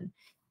heaven.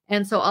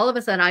 And so all of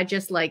a sudden I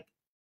just like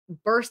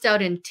burst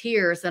out in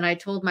tears. And I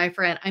told my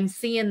friend, I'm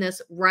seeing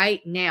this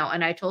right now.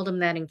 And I told him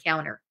that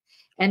encounter.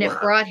 And it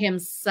brought him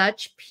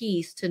such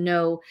peace to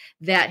know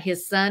that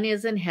his son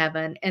is in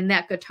heaven. And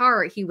that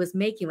guitar he was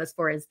making was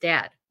for his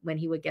dad when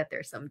he would get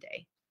there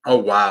someday. Oh,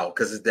 wow.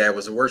 Because his dad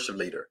was a worship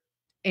leader.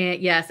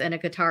 And yes, and a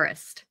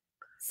guitarist.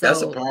 So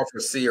that's a powerful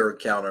seer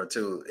encounter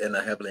too, in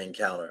a heavenly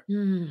encounter.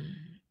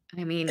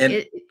 I mean,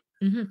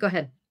 go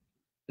ahead.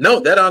 No,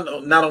 that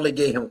not only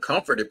gave him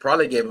comfort, it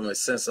probably gave him a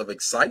sense of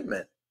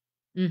excitement.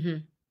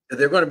 That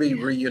they're going to be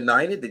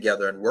reunited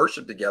together and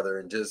worship together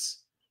and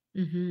just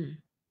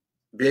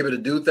be able to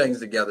do things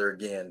together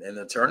again in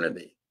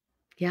eternity.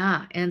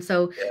 Yeah. And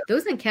so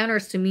those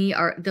encounters to me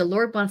are, the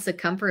Lord wants to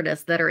comfort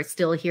us that are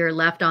still here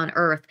left on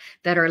earth,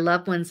 that our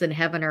loved ones in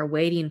heaven are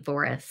waiting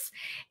for us.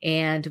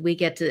 And we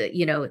get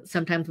to,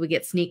 sometimes we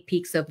get sneak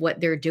peeks of what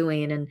they're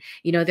doing. And,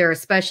 there are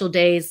special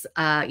days,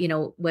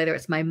 whether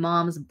it's my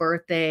mom's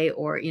birthday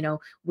or,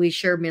 we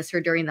sure miss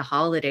her during the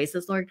holidays.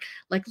 It's Lord,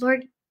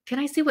 can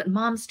I see what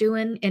mom's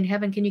doing in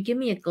heaven? Can you give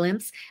me a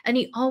glimpse? And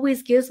he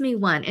always gives me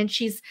one. And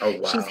she's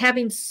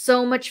having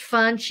so much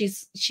fun.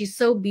 She's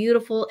so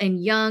beautiful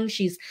and young.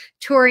 She's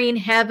touring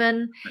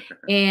heaven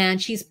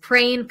and she's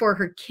praying for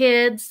her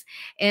kids.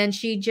 And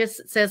she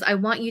just says, I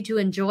want you to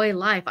enjoy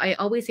life. I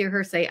always hear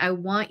her say, I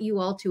want you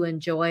all to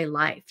enjoy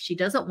life. She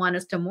doesn't want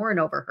us to mourn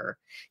over her.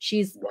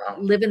 She's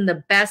living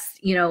the best,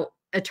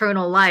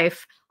 eternal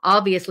life,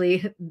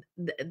 obviously,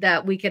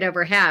 that we could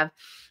ever have.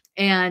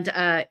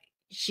 And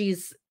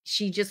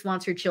she just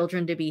wants her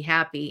children to be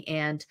happy.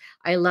 And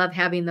I love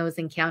having those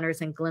encounters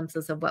and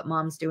glimpses of what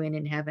mom's doing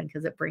in heaven,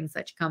 because it brings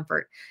such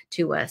comfort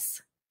to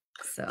us.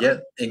 So yeah.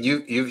 And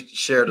you've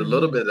shared a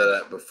little bit of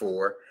that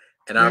before.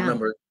 And I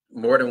remember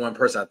more than one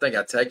person, I think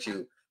I text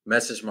you,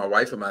 messaged my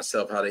wife and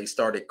myself how they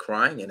started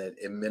crying, and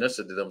it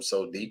ministered to them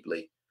so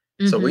deeply.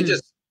 So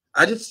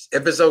I just,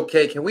 if it's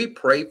okay, can we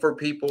pray for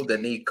people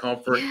that need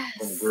comfort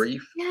from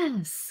grief?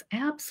 Yes,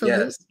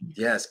 absolutely.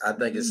 Yes. I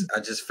think I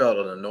just felt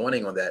an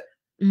anointing on that.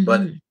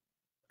 But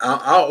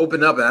I'll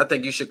open up, and I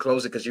think you should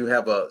close it because you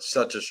have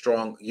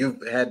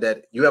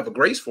you have a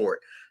grace for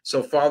it.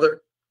 So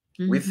Father,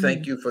 we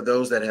thank you for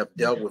those that have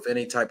dealt with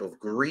any type of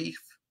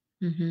grief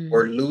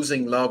or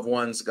losing loved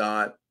ones,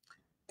 God,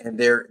 and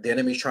the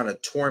enemy's trying to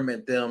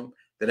torment them.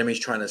 The enemy's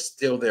trying to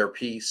steal their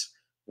peace.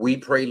 We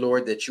pray,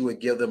 Lord, that you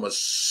would give them a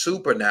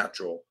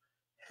supernatural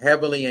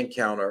heavenly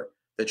encounter,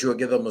 that you would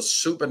give them a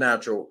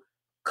supernatural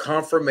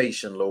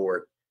confirmation,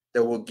 Lord,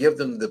 that will give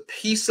them the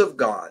peace of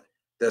God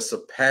that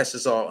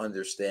surpasses all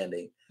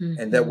understanding,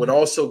 and that would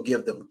also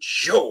give them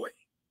joy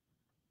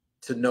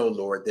to know,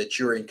 Lord, that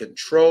you're in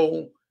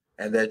control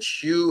and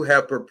that you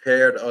have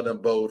prepared an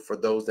abode for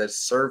those that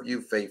serve you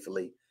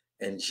faithfully,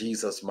 in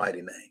Jesus'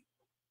 mighty name.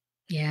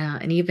 Yeah.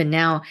 And even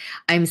now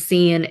I'm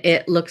seeing,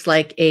 it looks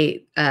like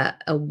a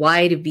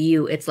wide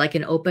view. It's like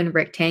an open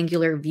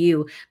rectangular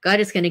view. God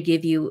is going to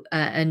give you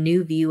a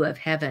new view of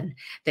heaven,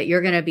 that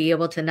you're going to be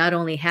able to not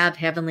only have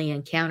heavenly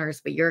encounters,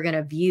 but you're going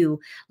to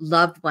view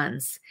loved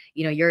ones.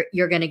 You're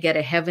going to get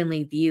a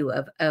heavenly view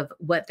of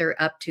what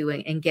they're up to,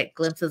 and get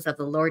glimpses of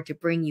the Lord to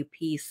bring you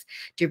peace,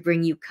 to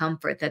bring you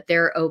comfort, that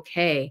they're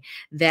okay,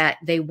 that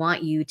they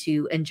want you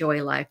to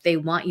enjoy life. They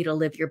want you to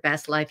live your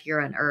best life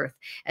here on earth,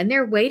 and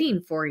they're waiting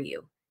for you.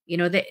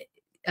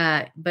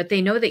 But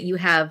they know that you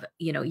have,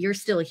 you're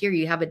still here.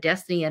 You have a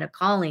destiny and a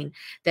calling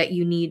that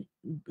you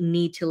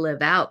need to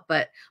live out.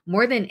 But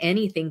more than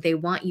anything, they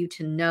want you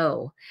to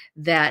know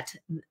that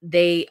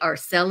they are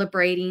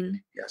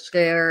celebrating. Yes.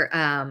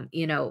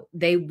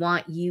 They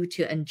want you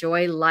to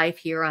enjoy life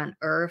here on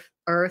earth.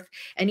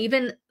 And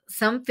even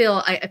some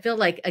I feel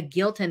like a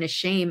guilt and a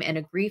shame and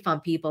a grief on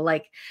people,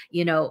 like,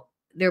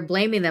 they're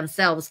blaming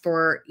themselves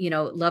for,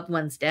 loved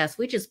ones' deaths.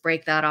 We just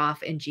break that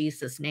off in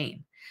Jesus'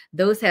 name.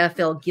 Those have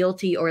felt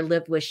guilty or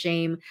lived with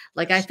shame.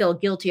 Like, I feel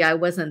guilty. I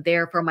wasn't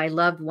there for my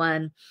loved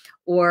one,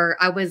 or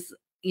I was,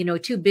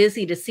 too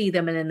busy to see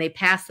them, and then they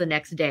passed the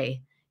next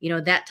day.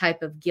 that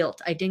type of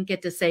guilt. I didn't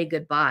get to say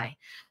goodbye.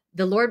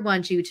 The Lord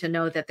wants you to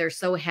know that they're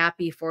so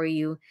happy for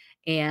you,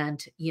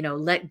 and,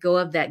 let go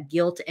of that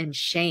guilt and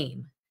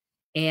shame.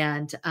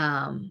 And,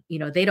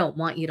 they don't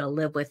want you to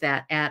live with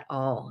that at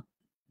all.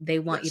 They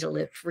want you Yes, to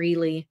live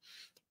freely,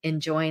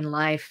 enjoying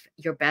life,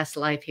 your best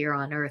life here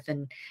on earth,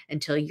 and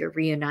until you're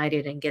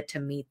reunited and get to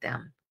meet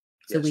them.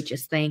 So we yes,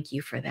 just thank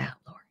you for that,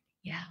 Lord.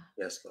 Yeah.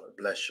 yes, Lord.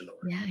 Bless you, Lord.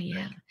 Yeah.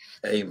 Yeah.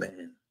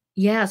 Amen.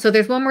 Yeah. So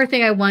there's one more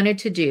thing I wanted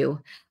to do.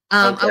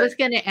 I Okay. was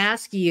going to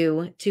ask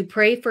you to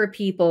pray for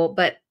people,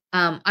 but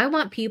I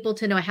want people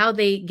to know how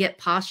they get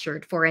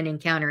postured for an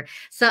encounter.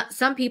 So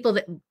some people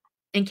that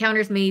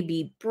encounters may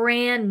be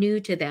brand new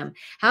to them.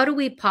 How do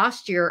we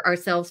posture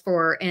ourselves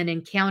for an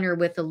encounter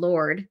with the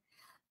Lord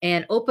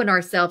and open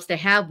ourselves to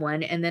have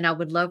one? And then I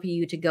would love for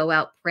you to go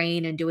out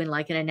praying and doing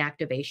like an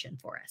activation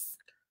for us.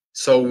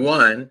 So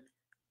one,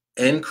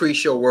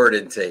 increase your word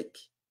intake.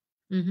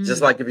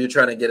 Just like if you're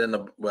trying to get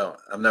in well,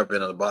 I've never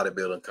been in a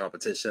bodybuilding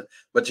competition,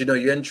 but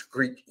you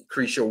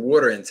increase your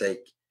water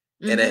intake,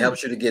 and it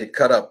helps you to get it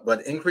cut up.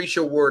 But increase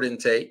your word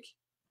intake,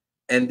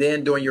 and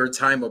then during your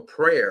time of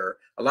prayer,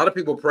 a lot of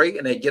people pray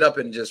and they get up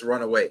and just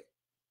run away.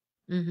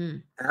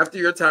 After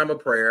your time of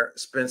prayer,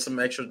 spend some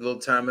extra little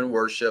time in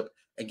worship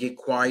and get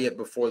quiet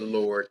before the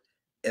Lord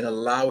and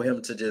allow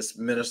him to just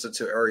minister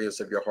to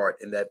areas of your heart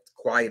in that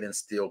quiet and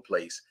still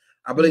place.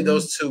 I believe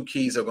those two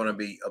keys are going to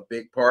be a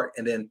big part.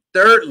 And then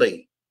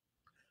thirdly,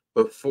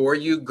 before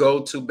you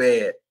go to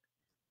bed,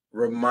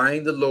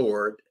 remind the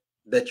Lord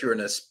that you're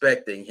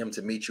expecting him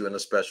to meet you in a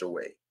special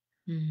way.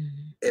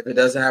 If it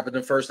doesn't happen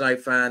the first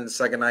night, fine. The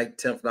second night,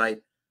 10th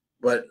night,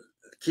 but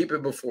keep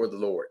it before the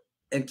Lord,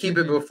 and keep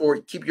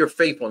your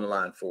faith on the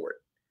line for it.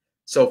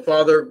 So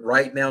Father,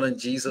 right now in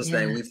Jesus'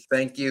 name, we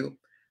thank you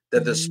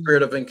that the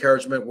spirit of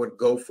encouragement would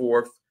go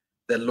forth.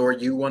 That,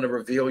 Lord, you want to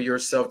reveal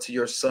yourself to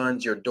your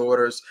sons, your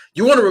daughters.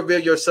 You want to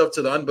reveal yourself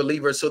to the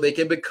unbelievers so they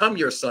can become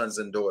your sons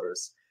and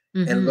daughters.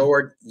 And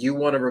Lord, you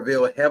want to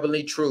reveal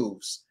heavenly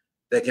truths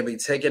that can be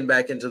taken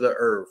back into the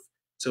earth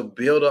to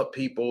build up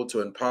people,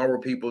 to empower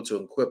people, to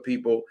equip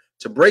people,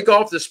 to break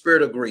off the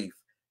spirit of grief,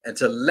 and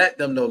to let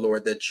them know,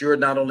 Lord, that you're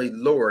not only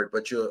Lord,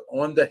 but you're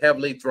on the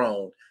heavenly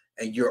throne,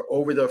 and you're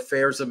over the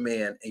affairs of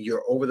men, and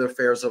you're over the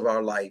affairs of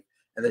our life,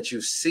 and that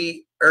you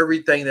see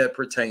everything that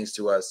pertains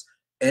to us,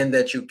 and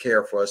that you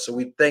care for us. So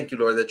we thank you,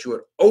 Lord, that you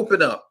would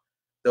open up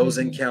those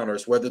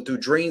encounters, whether through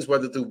dreams,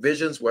 whether through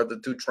visions, whether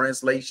through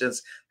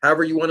translations,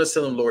 however you want to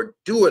send them, Lord.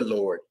 Do it,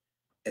 Lord,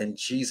 in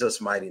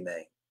Jesus' mighty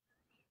name.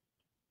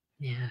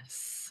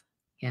 Yes.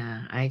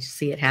 Yeah, I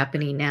see it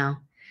happening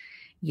now.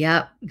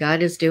 Yep,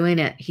 God is doing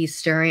it. He's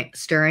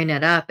stirring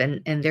it up,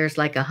 and there's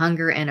like a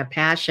hunger and a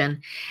passion,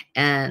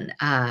 and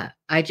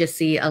I just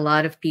see a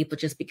lot of people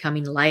just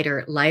becoming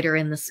lighter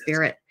in the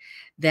spirit.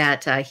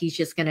 That he's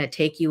just going to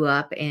take you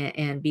up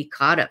and be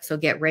caught up. So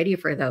get ready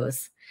for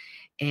those.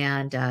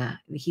 And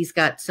he's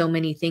got so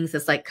many things.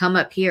 It's like, come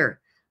up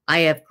here. I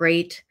have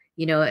great,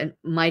 and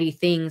mighty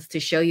things to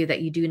show you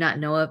that you do not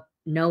know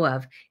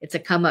of. It's a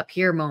come up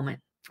here moment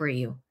for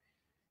you.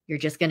 You're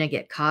just going to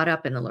get caught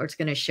up, and the Lord's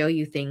going to show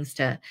you things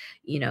to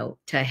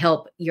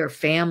help your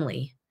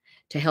family,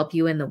 to help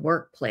you in the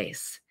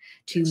workplace,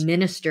 to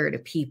minister to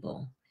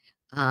people.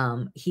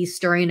 He's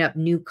stirring up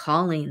new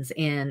callings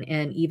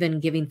and even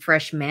giving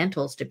fresh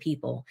mantles to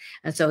people.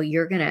 And so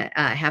you're going to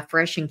have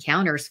fresh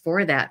encounters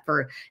for that,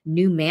 for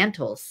new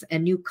mantles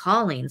and new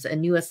callings and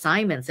new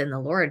assignments in the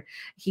Lord.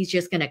 He's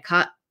just going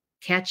to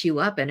catch you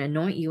up and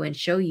anoint you and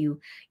show you,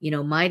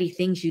 mighty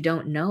things you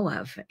don't know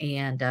of.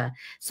 And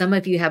some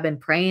of you have been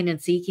praying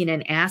and seeking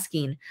and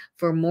asking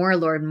for more,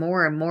 Lord,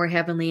 more and more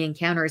heavenly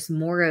encounters,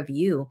 more of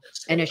you.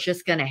 And it's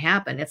just going to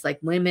happen. It's like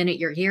 1 minute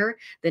you're here,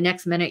 the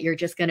next minute you're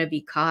just going to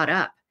be caught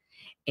up,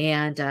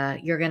 and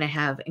you're going to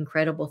have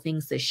incredible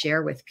things to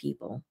share with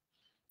people.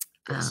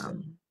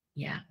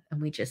 Yeah.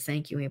 And we just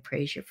thank you. We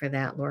praise you for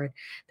that, Lord,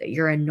 that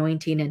you're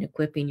anointing and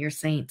equipping your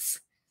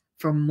saints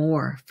for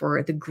more,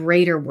 for the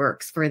greater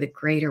works, Yes, Lord.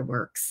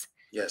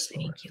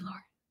 Thank you, Lord.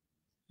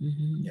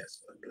 Yes,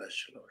 Lord.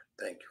 Bless you, Lord.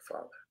 Thank you,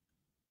 Father.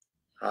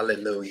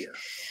 Hallelujah.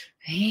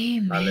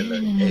 Amen.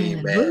 Hallelujah.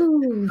 Amen.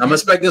 Ooh, I'm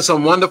expecting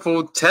some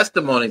wonderful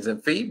testimonies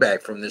and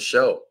feedback from this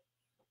show.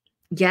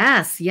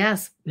 Yes.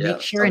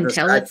 Make sure and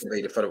tell us.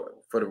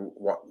 For the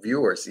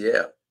viewers.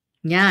 Yeah.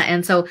 Yeah.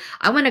 And so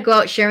I want to go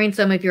out sharing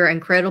some of your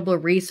incredible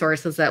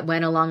resources that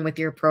went along with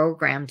your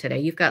program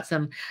today. You've got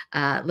some,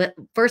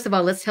 first of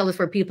all, let's tell us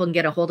where people can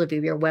get a hold of you,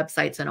 your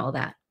websites and all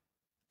that.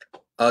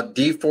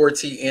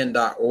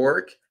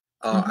 D4TN.org.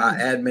 Our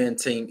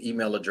admin team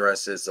email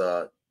address is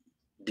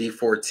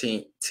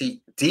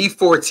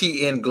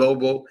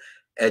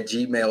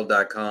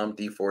D4TNglobal@gmail.com,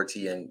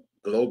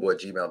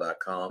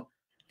 D4TNglobal@gmail.com.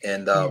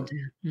 And we'll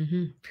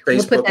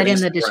put that in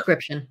the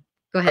description.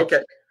 Go ahead.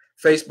 Okay.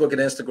 Facebook and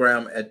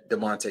Instagram at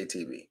Demontae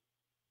TV.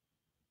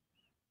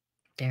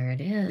 There it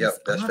is. Yep,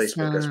 that's awesome.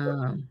 Facebook as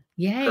well.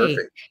 Yay.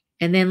 Perfect.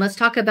 And then let's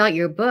talk about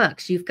your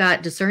books. You've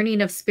got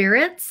Discerning of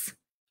Spirits.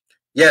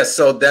 Yes,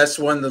 so that's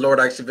one the Lord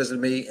actually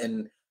visited me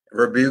and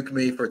rebuked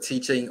me for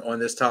teaching on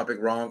this topic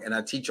wrong. And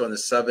I teach on the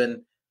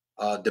 7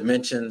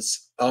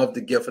 dimensions of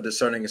the gift of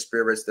discerning of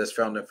spirits that's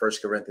found in 1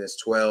 Corinthians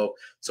 12.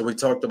 So we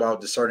talked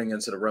about discerning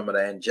into the realm of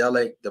the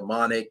angelic,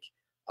 demonic,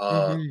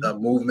 the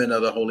movement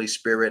of the Holy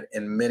Spirit,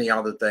 and many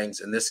other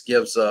things. And this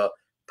gives a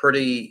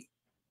pretty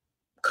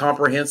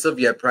comprehensive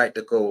yet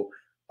practical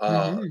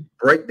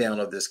breakdown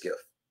of this gift.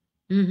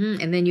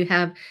 And then you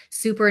have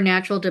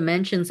supernatural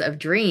dimensions of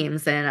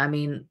dreams. And I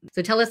mean,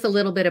 so tell us a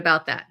little bit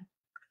about that.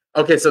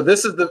 Okay, so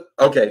this is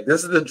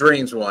the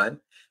dreams one.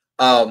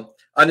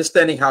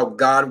 Understanding how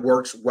God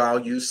works while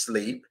you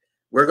sleep.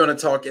 We're going to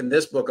talk in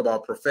this book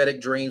about prophetic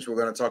dreams. We're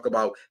going to talk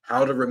about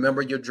how to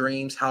remember your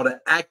dreams, how to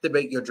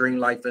activate your dream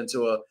life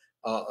into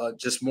a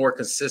just more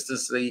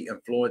consistently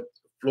and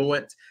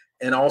fluent,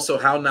 and also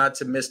how not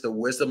to miss the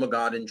wisdom of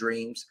God in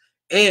dreams,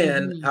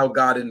 and how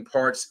God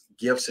imparts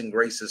gifts and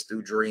graces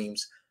through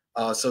dreams.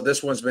 So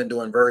this one's been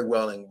doing very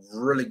well and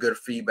really good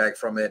feedback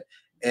from it.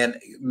 And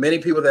many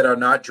people that are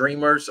not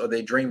dreamers, or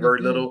they dream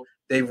very little,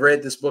 they've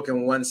read this book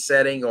in one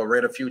setting or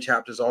read a few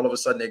chapters. All of a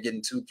sudden, they're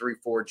getting 2, 3,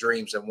 4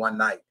 dreams in one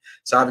night.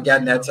 So I've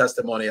gotten that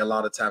testimony a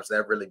lot of times.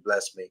 That really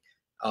blessed me.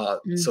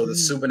 So the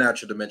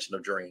supernatural dimension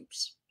of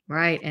dreams.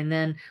 Right. And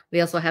then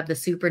we also have the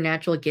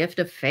supernatural gift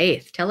of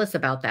faith. Tell us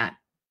about that.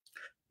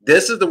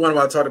 This is the one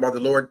where I talked about the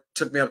Lord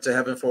took me up to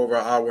heaven for over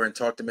an hour and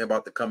talked to me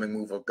about the coming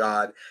move of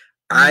God.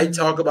 I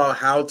talk about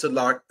how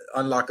to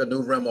unlock a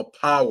new realm of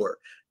power.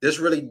 This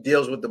really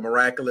deals with the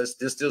miraculous.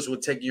 This deals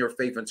with taking your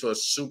faith into a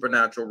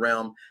supernatural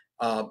realm.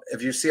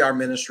 If you see our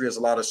ministry as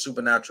a lot of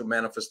supernatural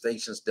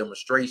manifestations,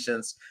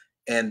 demonstrations,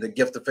 and the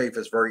gift of faith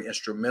is very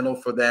instrumental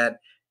for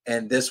that.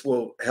 And this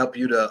will help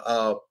you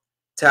to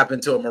tap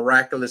into a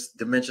miraculous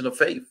dimension of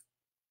faith.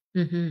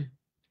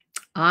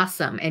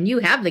 Awesome. And you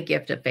have the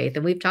gift of faith.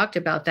 And we've talked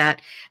about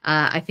that,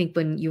 I think,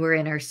 when you were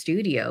in our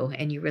studio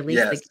and you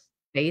released the gift of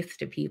faith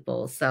to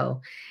people. So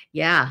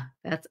yeah,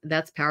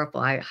 that's powerful.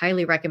 I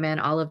highly recommend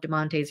all of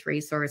Demontae's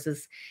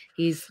resources.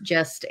 He's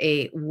just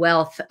a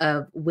wealth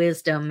of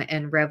wisdom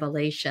and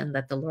revelation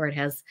that the Lord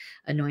has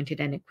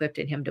anointed and equipped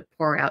him to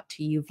pour out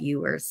to you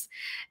viewers.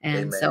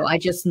 And so I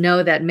just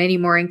know that many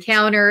more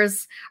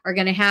encounters are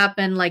going to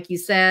happen. Like you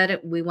said,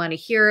 we want to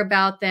hear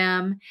about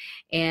them.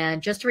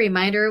 And just a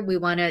reminder, we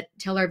want to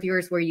tell our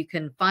viewers where you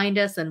can find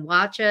us and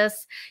watch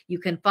us. You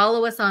can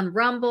follow us on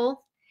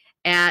Rumble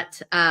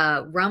at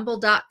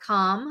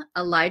rumble.com,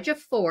 Elijah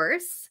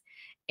Force.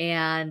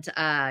 And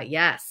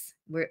yes,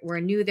 we're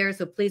new there.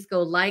 So please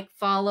go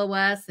follow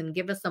us and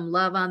give us some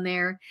love on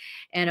there.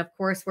 And of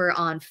course, we're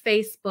on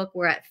Facebook.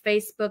 We're at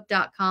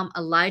facebook.com,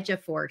 Elijah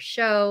Force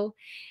Show.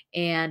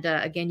 And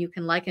again, you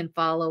can like and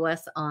follow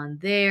us on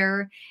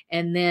there.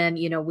 And then,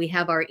 we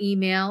have our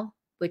email,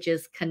 which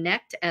is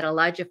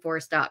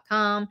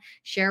connect@elijahforce.com.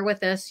 Share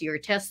with us your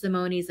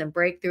testimonies and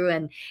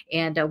breakthrough,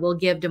 and we'll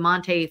give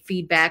Demontae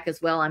feedback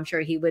as well. I'm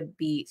sure he would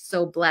be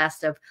so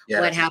blessed of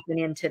what happened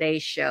in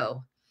today's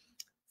show.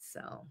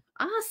 So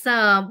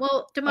awesome.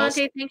 Well,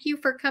 Demontae, thank you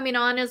for coming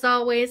on as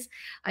always.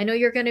 I know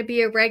you're going to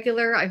be a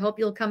regular. I hope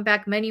you'll come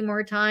back many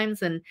more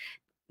times and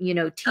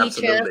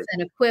teach us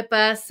and equip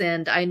us.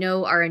 And I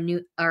know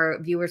our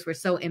viewers were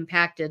so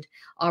impacted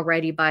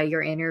already by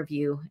your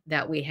interview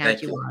that we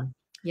had you on.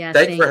 Yeah.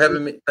 Thanks for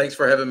having me. Thanks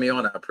for having me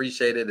on. I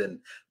appreciate it. And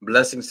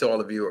blessings to all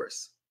the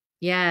viewers.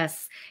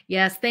 Yes.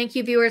 Yes. Thank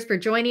you, viewers, for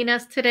joining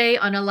us today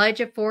on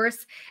Elijah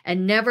Force.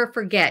 And never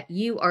forget,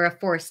 you are a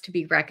force to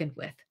be reckoned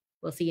with.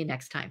 We'll see you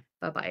next time.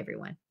 Bye-bye,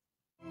 everyone.